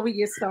up before we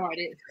get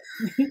started,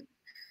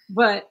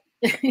 but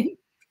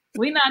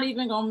we're not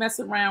even gonna mess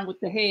around with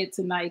the head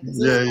tonight.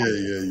 Yeah.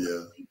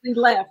 We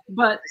left,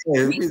 but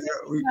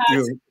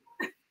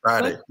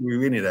Friday.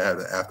 We need to have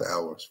the after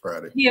hours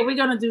Friday. Yeah, we're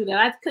gonna do that.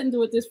 I couldn't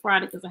do it this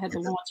Friday because I had to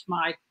launch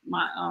my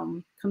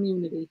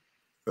community.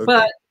 Okay.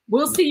 But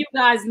we'll see you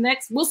guys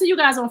We'll see you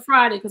guys on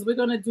Friday because we're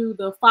gonna do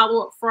the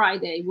follow-up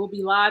Friday. We'll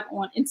be live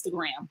on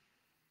Instagram.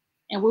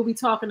 And we'll be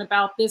talking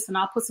about this, and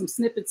I'll put some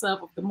snippets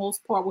of the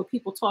most part where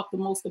people talk the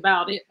most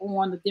about it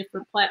on the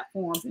different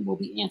platforms. And we'll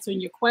be answering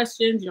your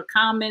questions, your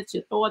comments,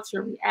 your thoughts,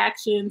 your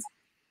reactions.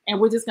 And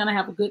we're just going to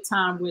have a good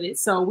time with it.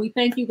 So we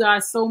thank you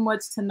guys so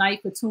much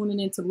tonight for tuning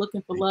in to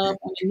Looking for Love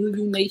on the New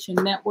You Nation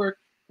Network.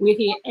 We're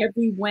here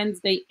every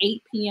Wednesday,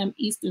 8 p.m.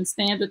 Eastern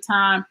Standard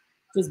Time,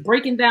 just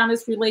breaking down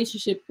this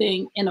relationship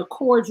thing in a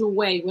cordial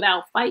way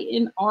without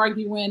fighting,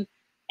 arguing,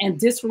 and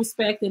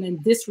disrespecting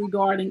and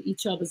disregarding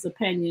each other's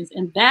opinions.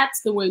 And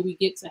that's the way we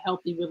get to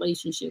healthy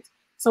relationships.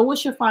 So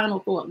what's your final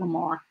thought,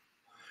 Lamar?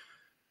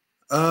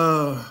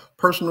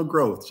 Personal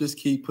growth. Just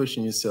keep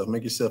pushing yourself.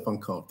 Make yourself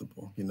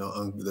uncomfortable. You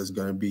know, there's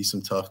going to be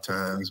some tough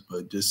times,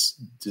 but just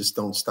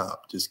don't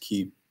stop. Just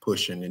keep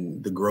pushing,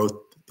 and the growth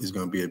is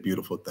going to be a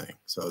beautiful thing.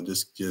 So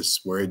just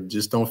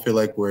don't feel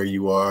like where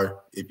you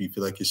are. If you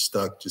feel like you're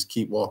stuck, just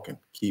keep walking,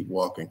 keep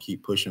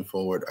pushing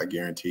forward. I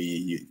guarantee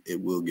you,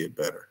 it will get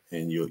better,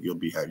 and you'll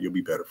be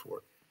better for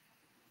it.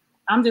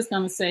 I'm just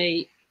going to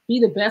say, be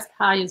the best,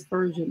 highest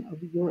version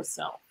of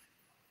yourself.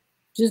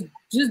 Just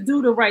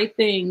do the right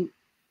thing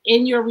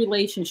in your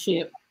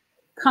relationship.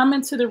 Come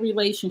into the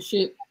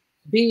relationship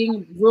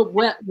being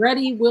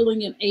ready,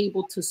 willing, and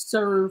able to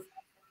serve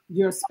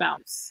your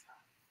spouse.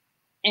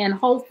 And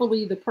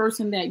hopefully the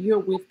person that you're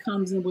with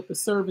comes in with the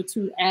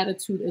servitude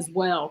attitude as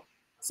well.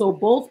 So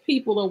both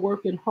people are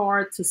working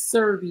hard to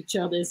serve each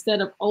other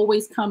instead of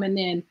always coming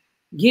in,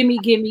 gimme,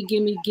 gimme,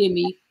 gimme,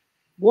 gimme.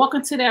 Walk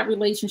into that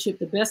relationship,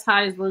 the best,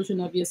 highest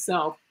version of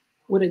yourself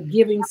with a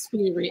giving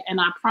spirit.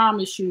 And I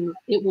promise you,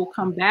 it will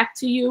come back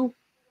to you.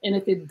 And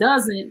if it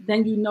doesn't,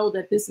 then you know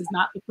that this is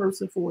not the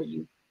person for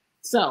you.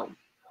 So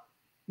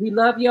we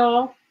love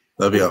y'all.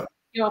 Love y'all.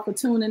 Y'all for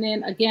tuning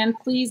in. Again,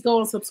 please go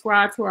and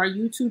subscribe to our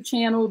YouTube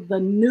channel, the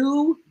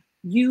New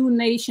You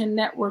Nation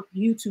Network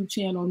YouTube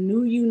channel,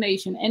 New You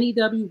Nation,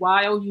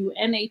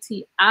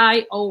 NEWYOUNATION,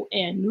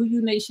 New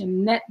You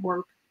Nation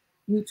Network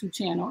YouTube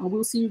channel. And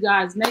we'll see you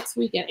guys next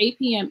week at 8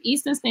 p.m.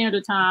 Eastern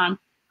Standard Time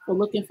for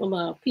Looking for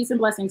Love. Peace and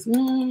blessings.